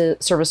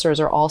servicers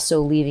are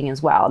also leaving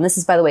as well. And this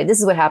is, by the way, this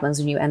is what happens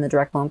when you end the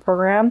direct loan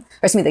program,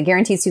 the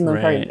guaranteed student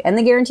loan program. And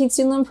the guaranteed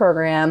student loan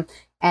program,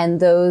 and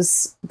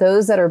those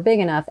that are big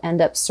enough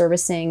end up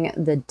servicing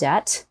the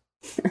debt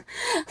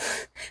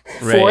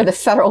for the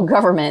federal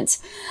government,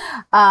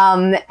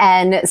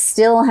 and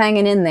still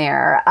hanging in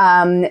there.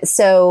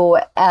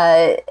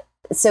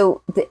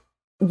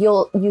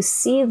 You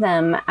see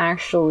them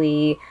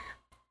actually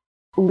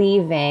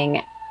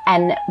leaving.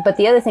 But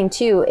the other thing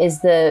too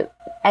is the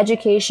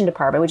education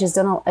department, which has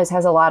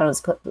a lot on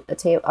its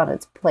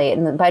plate,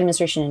 and the Biden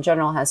administration in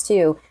general has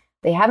too.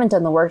 They haven't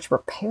done the work to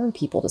prepare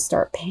people to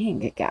start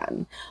paying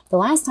again. The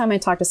last time I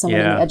talked to someone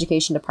in the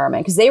education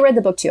department, because they read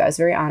the book too, I was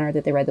very honored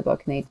that they read the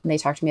book, and they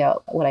talked to me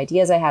about what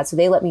ideas I had. So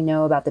they let me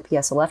know about the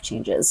PSLF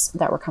changes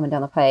that were coming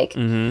down the pike.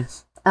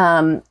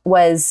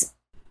 Was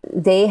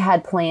they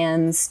had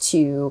plans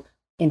to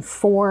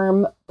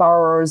inform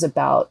borrowers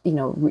about,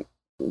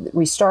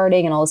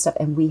 restarting and all this stuff,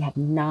 and we have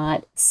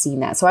not seen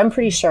that. So I'm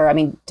pretty sure, I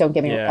mean, don't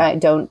get me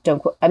wrong,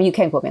 you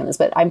can quote me on this,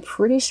 but I'm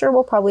pretty sure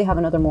we'll probably have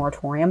another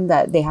moratorium,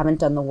 that they haven't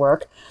done the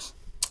work.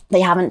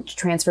 They haven't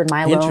transferred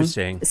my loan.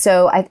 Interesting.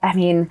 So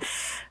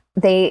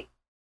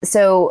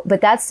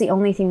but that's the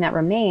only thing that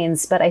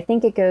remains. But I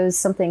think it goes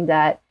something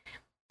that,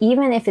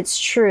 even if it's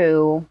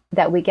true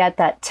that we get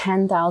that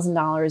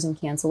 $10,000 in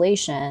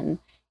cancellation,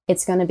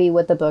 it's going to be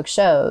what the book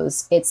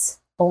shows. It's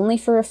only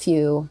for a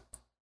few,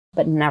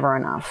 but never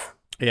enough.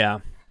 Yeah.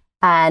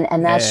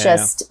 And that's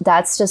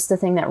that's just the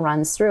thing that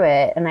runs through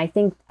it. And I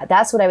think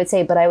that's what I would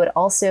say. But I would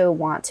also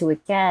want to,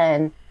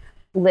 again,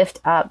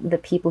 lift up the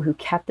people who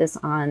kept this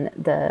on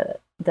the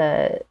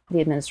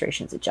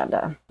administration's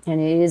agenda. And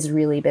it has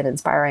really been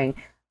inspiring.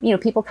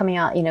 People coming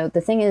out,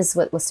 the thing is,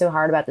 what was so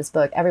hard about this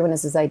book, everyone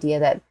has this idea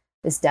that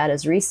this debt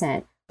is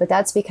recent, but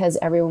that's because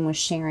everyone was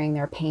sharing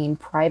their pain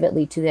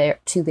privately to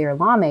their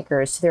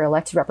lawmakers, to their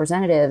elected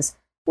representatives,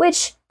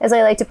 which, as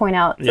I like to point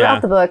out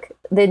throughout the book,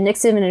 the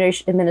Nixon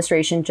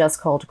administration just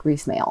called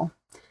grief mail.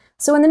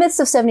 So in the midst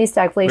of 70s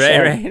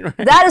stagflation,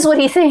 that is what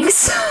he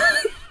thinks.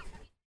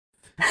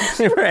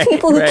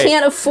 People who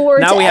can't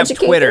afford to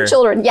educate their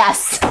children.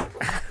 Yes.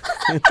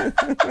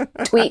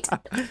 Tweet.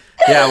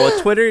 Yeah,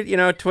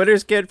 well,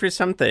 Twitter's good for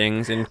some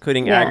things,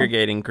 including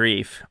aggregating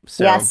grief.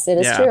 So, yes, it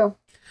is true.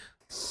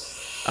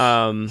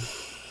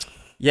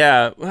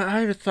 Yeah,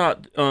 I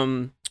thought.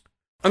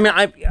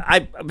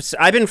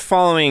 I've been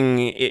following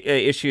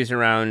issues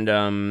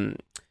around.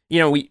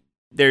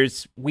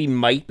 We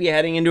might be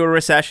heading into a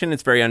recession.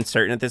 It's very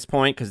uncertain at this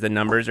point because the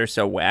numbers are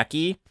so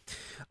wacky.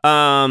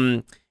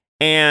 And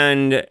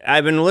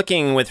I've been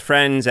looking with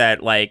friends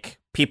at like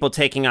people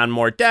taking on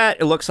more debt.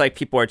 It looks like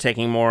people are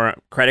taking more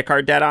credit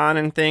card debt on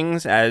and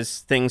things as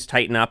things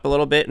tighten up a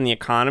little bit in the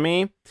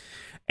economy.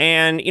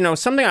 And,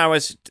 something I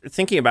was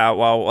thinking about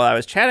while I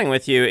was chatting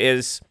with you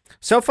is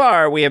so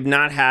far we have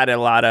not had a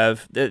lot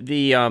of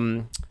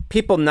the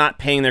people not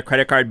paying their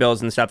credit card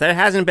bills and stuff. That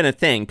hasn't been a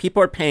thing.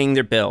 People are paying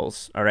their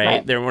bills. All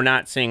right. We're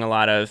not seeing a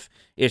lot of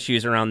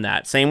issues around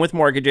that. Same with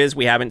mortgages.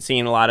 We haven't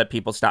seen a lot of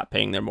people stop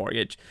paying their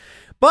mortgage.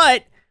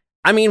 But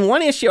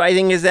one issue I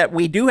think is that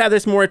we do have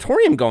this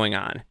moratorium going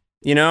on,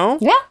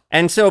 Yeah.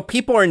 And so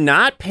people are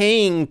not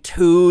paying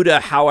 $2 to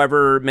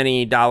however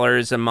many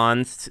dollars a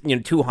month,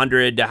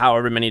 $200 to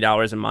however many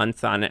dollars a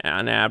month on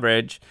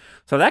average.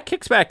 So that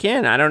kicks back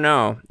in. I don't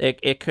know.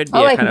 It could be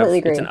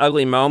it's an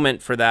ugly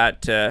moment for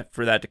that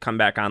to come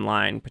back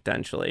online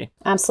potentially.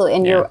 Absolutely.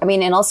 And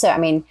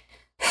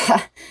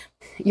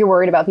you're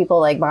worried about people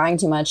like buying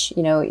too much.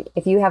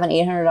 If you have an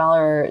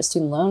 $800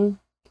 student loan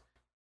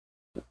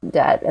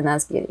debt, and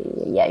that's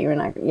you're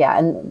not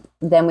and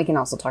then we can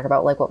also talk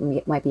about like what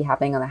might be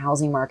happening on the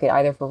housing market,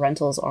 either for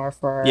rentals or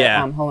for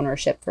home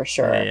ownership for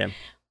sure.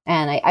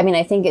 And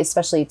I think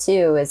especially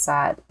too is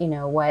that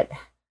what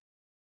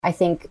I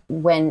think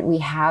when we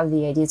have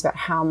the ideas about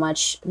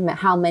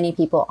how many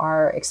people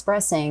are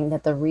expressing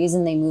that the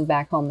reason they move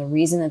back home, the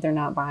reason that they're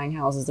not buying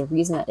houses, the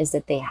reason is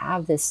that they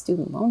have this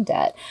student loan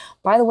debt.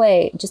 By the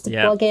way, just to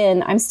plug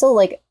in, I'm still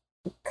like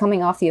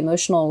coming off the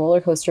emotional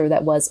roller coaster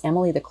that was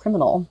Emily the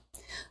Criminal,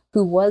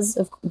 who was,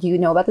 do you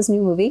know about this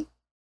new movie?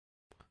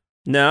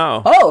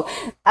 No.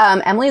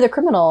 Emily the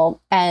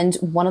Criminal. And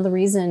one of the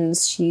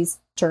reasons she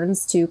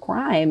turns to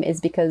crime is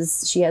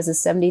because she has a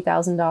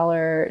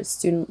 $70,000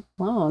 student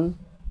loan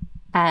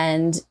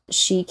and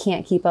she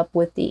can't keep up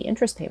with the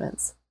interest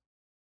payments.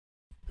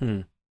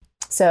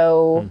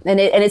 So,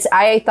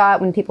 I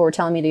thought when people were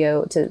telling me to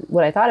go to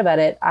what I thought about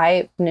it,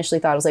 I initially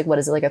thought it was like, what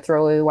is it, like a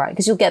throwaway line?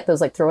 Because you'll get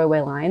those like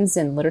throwaway lines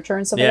in literature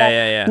and stuff like that.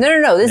 Yeah.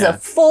 No. This is a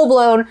full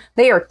blown,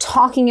 they are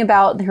talking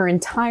about her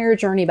entire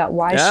journey about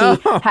why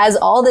she has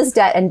all this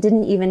debt and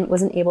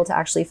wasn't able to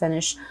actually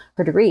finish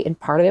her degree. And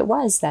part of it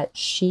was that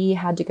she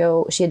had to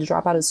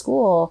drop out of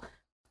school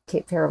to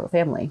take care of a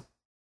family.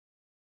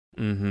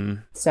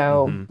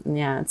 So,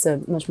 it's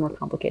a much more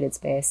complicated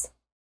space.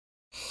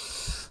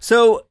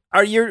 So,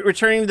 are you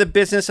returning to the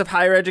business of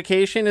higher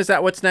education? Is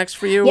that what's next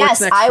for you?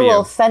 Yes, I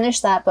will finish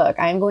that book.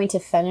 I'm going to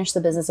finish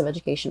the business of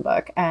education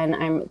book,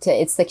 and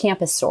it's the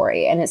campus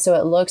story, and it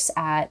looks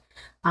at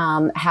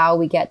how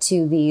we get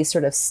to the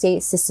sort of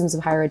state systems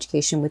of higher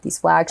education with these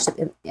flagship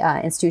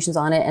institutions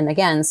on it. And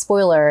again,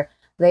 spoiler,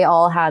 they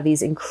all have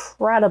these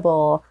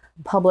incredible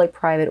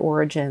public-private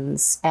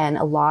origins, and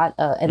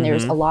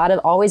there's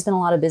always been a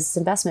lot of business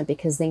investment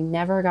because they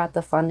never got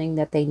the funding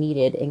that they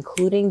needed,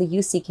 including the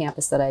UC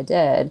campus that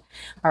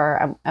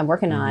I'm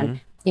working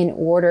on, in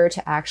order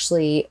to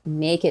actually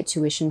make it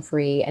tuition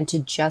free and to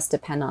just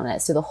depend on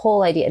it. So the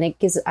whole idea, and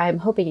I'm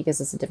hoping it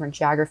gives us a different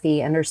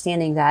geography,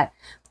 understanding that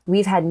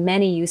we've had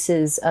many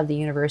uses of the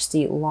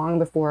university long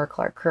before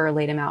Clark Kerr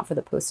laid them out for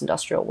the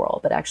post-industrial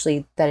world, but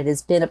actually that it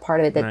has been a part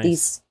of it, that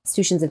these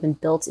institutions have been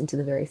built into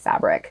the very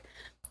fabric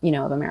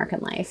of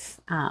American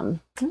life.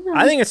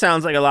 I think it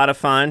sounds like a lot of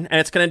fun, and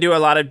it's going to do a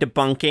lot of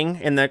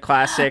debunking in the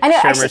classic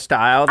Shermer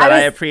style that I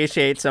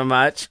appreciate so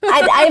much.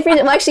 I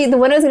appreciate. Well, actually, the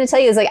one I was going to tell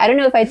you is like, I don't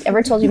know if I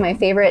ever told you my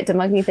favorite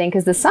debunking thing,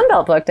 because the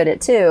Sunbelt book did it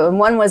too. And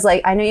one was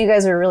like, I know you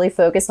guys are really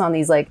focused on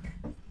these like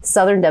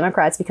Southern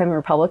Democrats becoming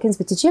Republicans,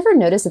 but did you ever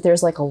notice that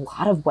there's like a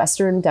lot of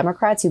Western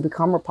Democrats who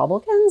become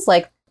Republicans?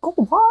 Like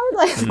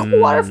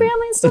Goldwater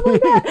family and stuff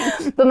like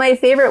that. But my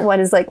favorite one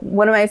is like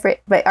one of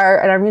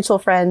our mutual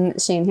friend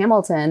Shane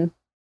Hamilton.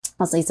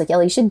 He's like,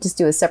 Ellie, you should just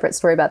do a separate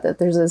story about that.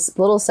 There's this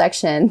little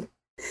section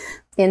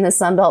in the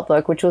Sunbelt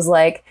book, which was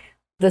like,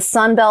 the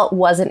Sunbelt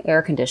wasn't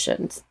air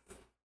conditioned.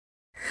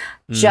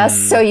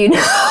 Just so you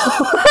know,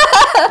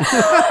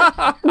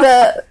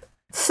 the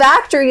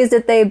factories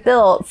that they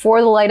built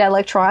for the light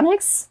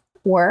electronics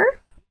were.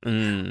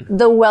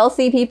 The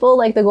wealthy people,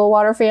 like the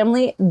Goldwater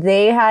family,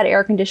 they had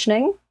air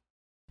conditioning.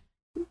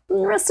 The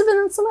rest of it,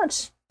 not so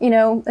much,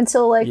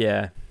 until like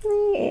the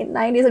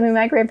 90s. I mean,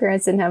 my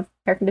grandparents didn't have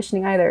air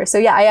conditioning either. So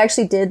yeah, I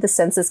actually did the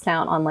census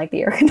count on like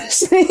the air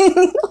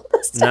conditioning.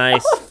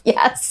 Nice.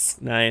 Yes.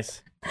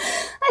 Nice.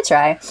 I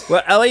try.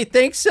 Well, Ellie,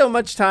 thanks so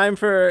much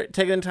for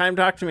taking the time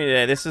to talk to me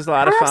today. This is a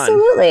lot of fun.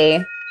 Absolutely.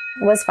 It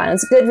was fun. It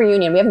was a good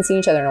reunion. We haven't seen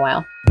each other in a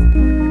while.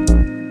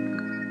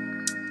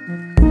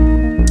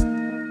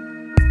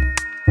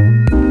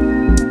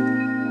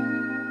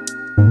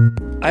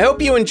 I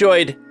hope you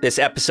enjoyed this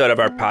episode of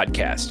our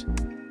podcast.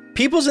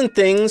 Peoples and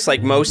Things,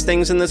 like most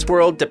things in this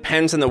world,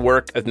 depends on the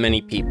work of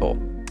many people.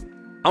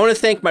 I want to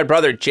thank my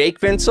brother Jake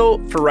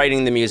Vinsel for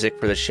writing the music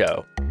for the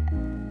show.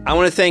 I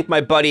want to thank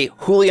my buddy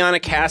Juliana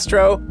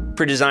Castro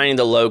for designing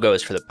the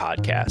logos for the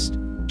podcast.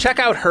 Check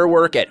out her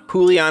work at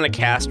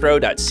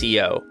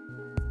julianacastro.co.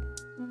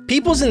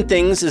 Peoples and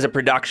Things is a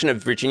production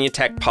of Virginia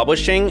Tech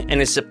Publishing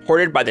and is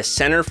supported by the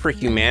Center for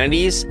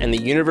Humanities and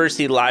the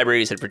University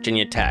Libraries at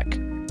Virginia Tech.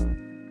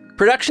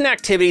 Production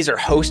activities are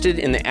hosted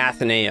in the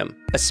Athenaeum,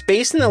 a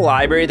space in the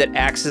library that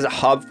acts as a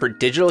hub for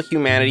digital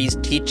humanities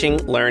teaching,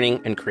 learning,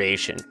 and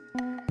creation.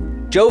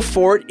 Joe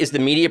Fort is the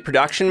media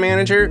production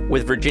manager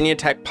with Virginia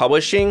Tech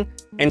Publishing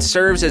and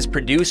serves as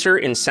producer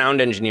and sound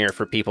engineer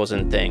for Peoples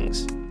and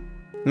Things.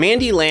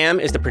 Mandy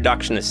Lamb is the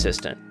production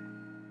assistant.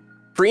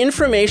 For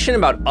information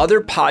about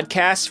other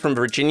podcasts from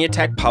Virginia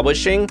Tech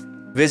Publishing,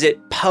 visit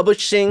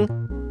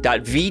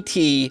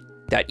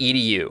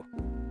publishing.vt.edu.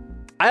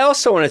 I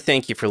also want to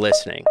thank you for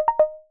listening.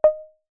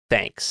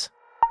 Thanks.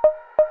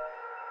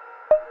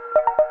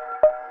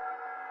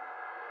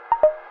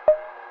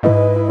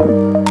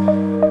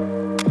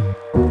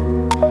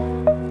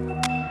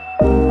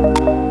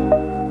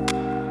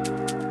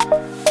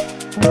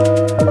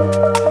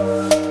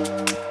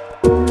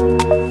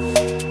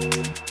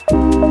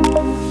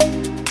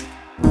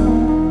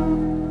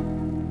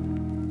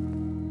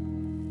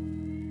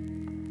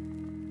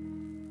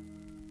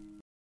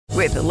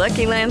 With the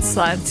Lucky Land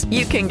Slots,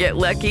 you can get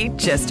lucky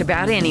just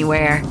about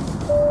anywhere.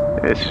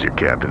 This is your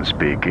captain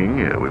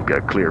speaking. We've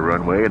got clear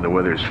runway and the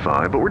weather's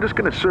fine, but we're just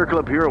going to circle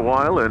up here a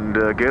while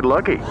and get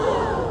lucky.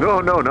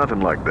 No,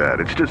 nothing like that.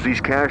 It's just these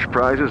cash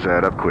prizes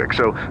add up quick.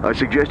 So I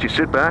suggest you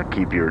sit back,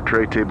 keep your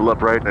tray table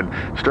upright, and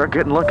start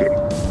getting lucky.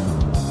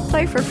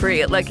 Play for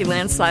free at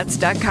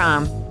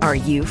LuckyLandSlots.com. Are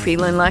you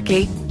feeling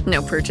lucky?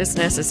 No purchase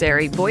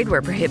necessary. Void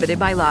where prohibited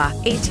by law.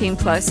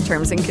 18+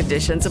 terms and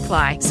conditions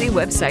apply. See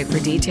website for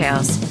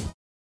details.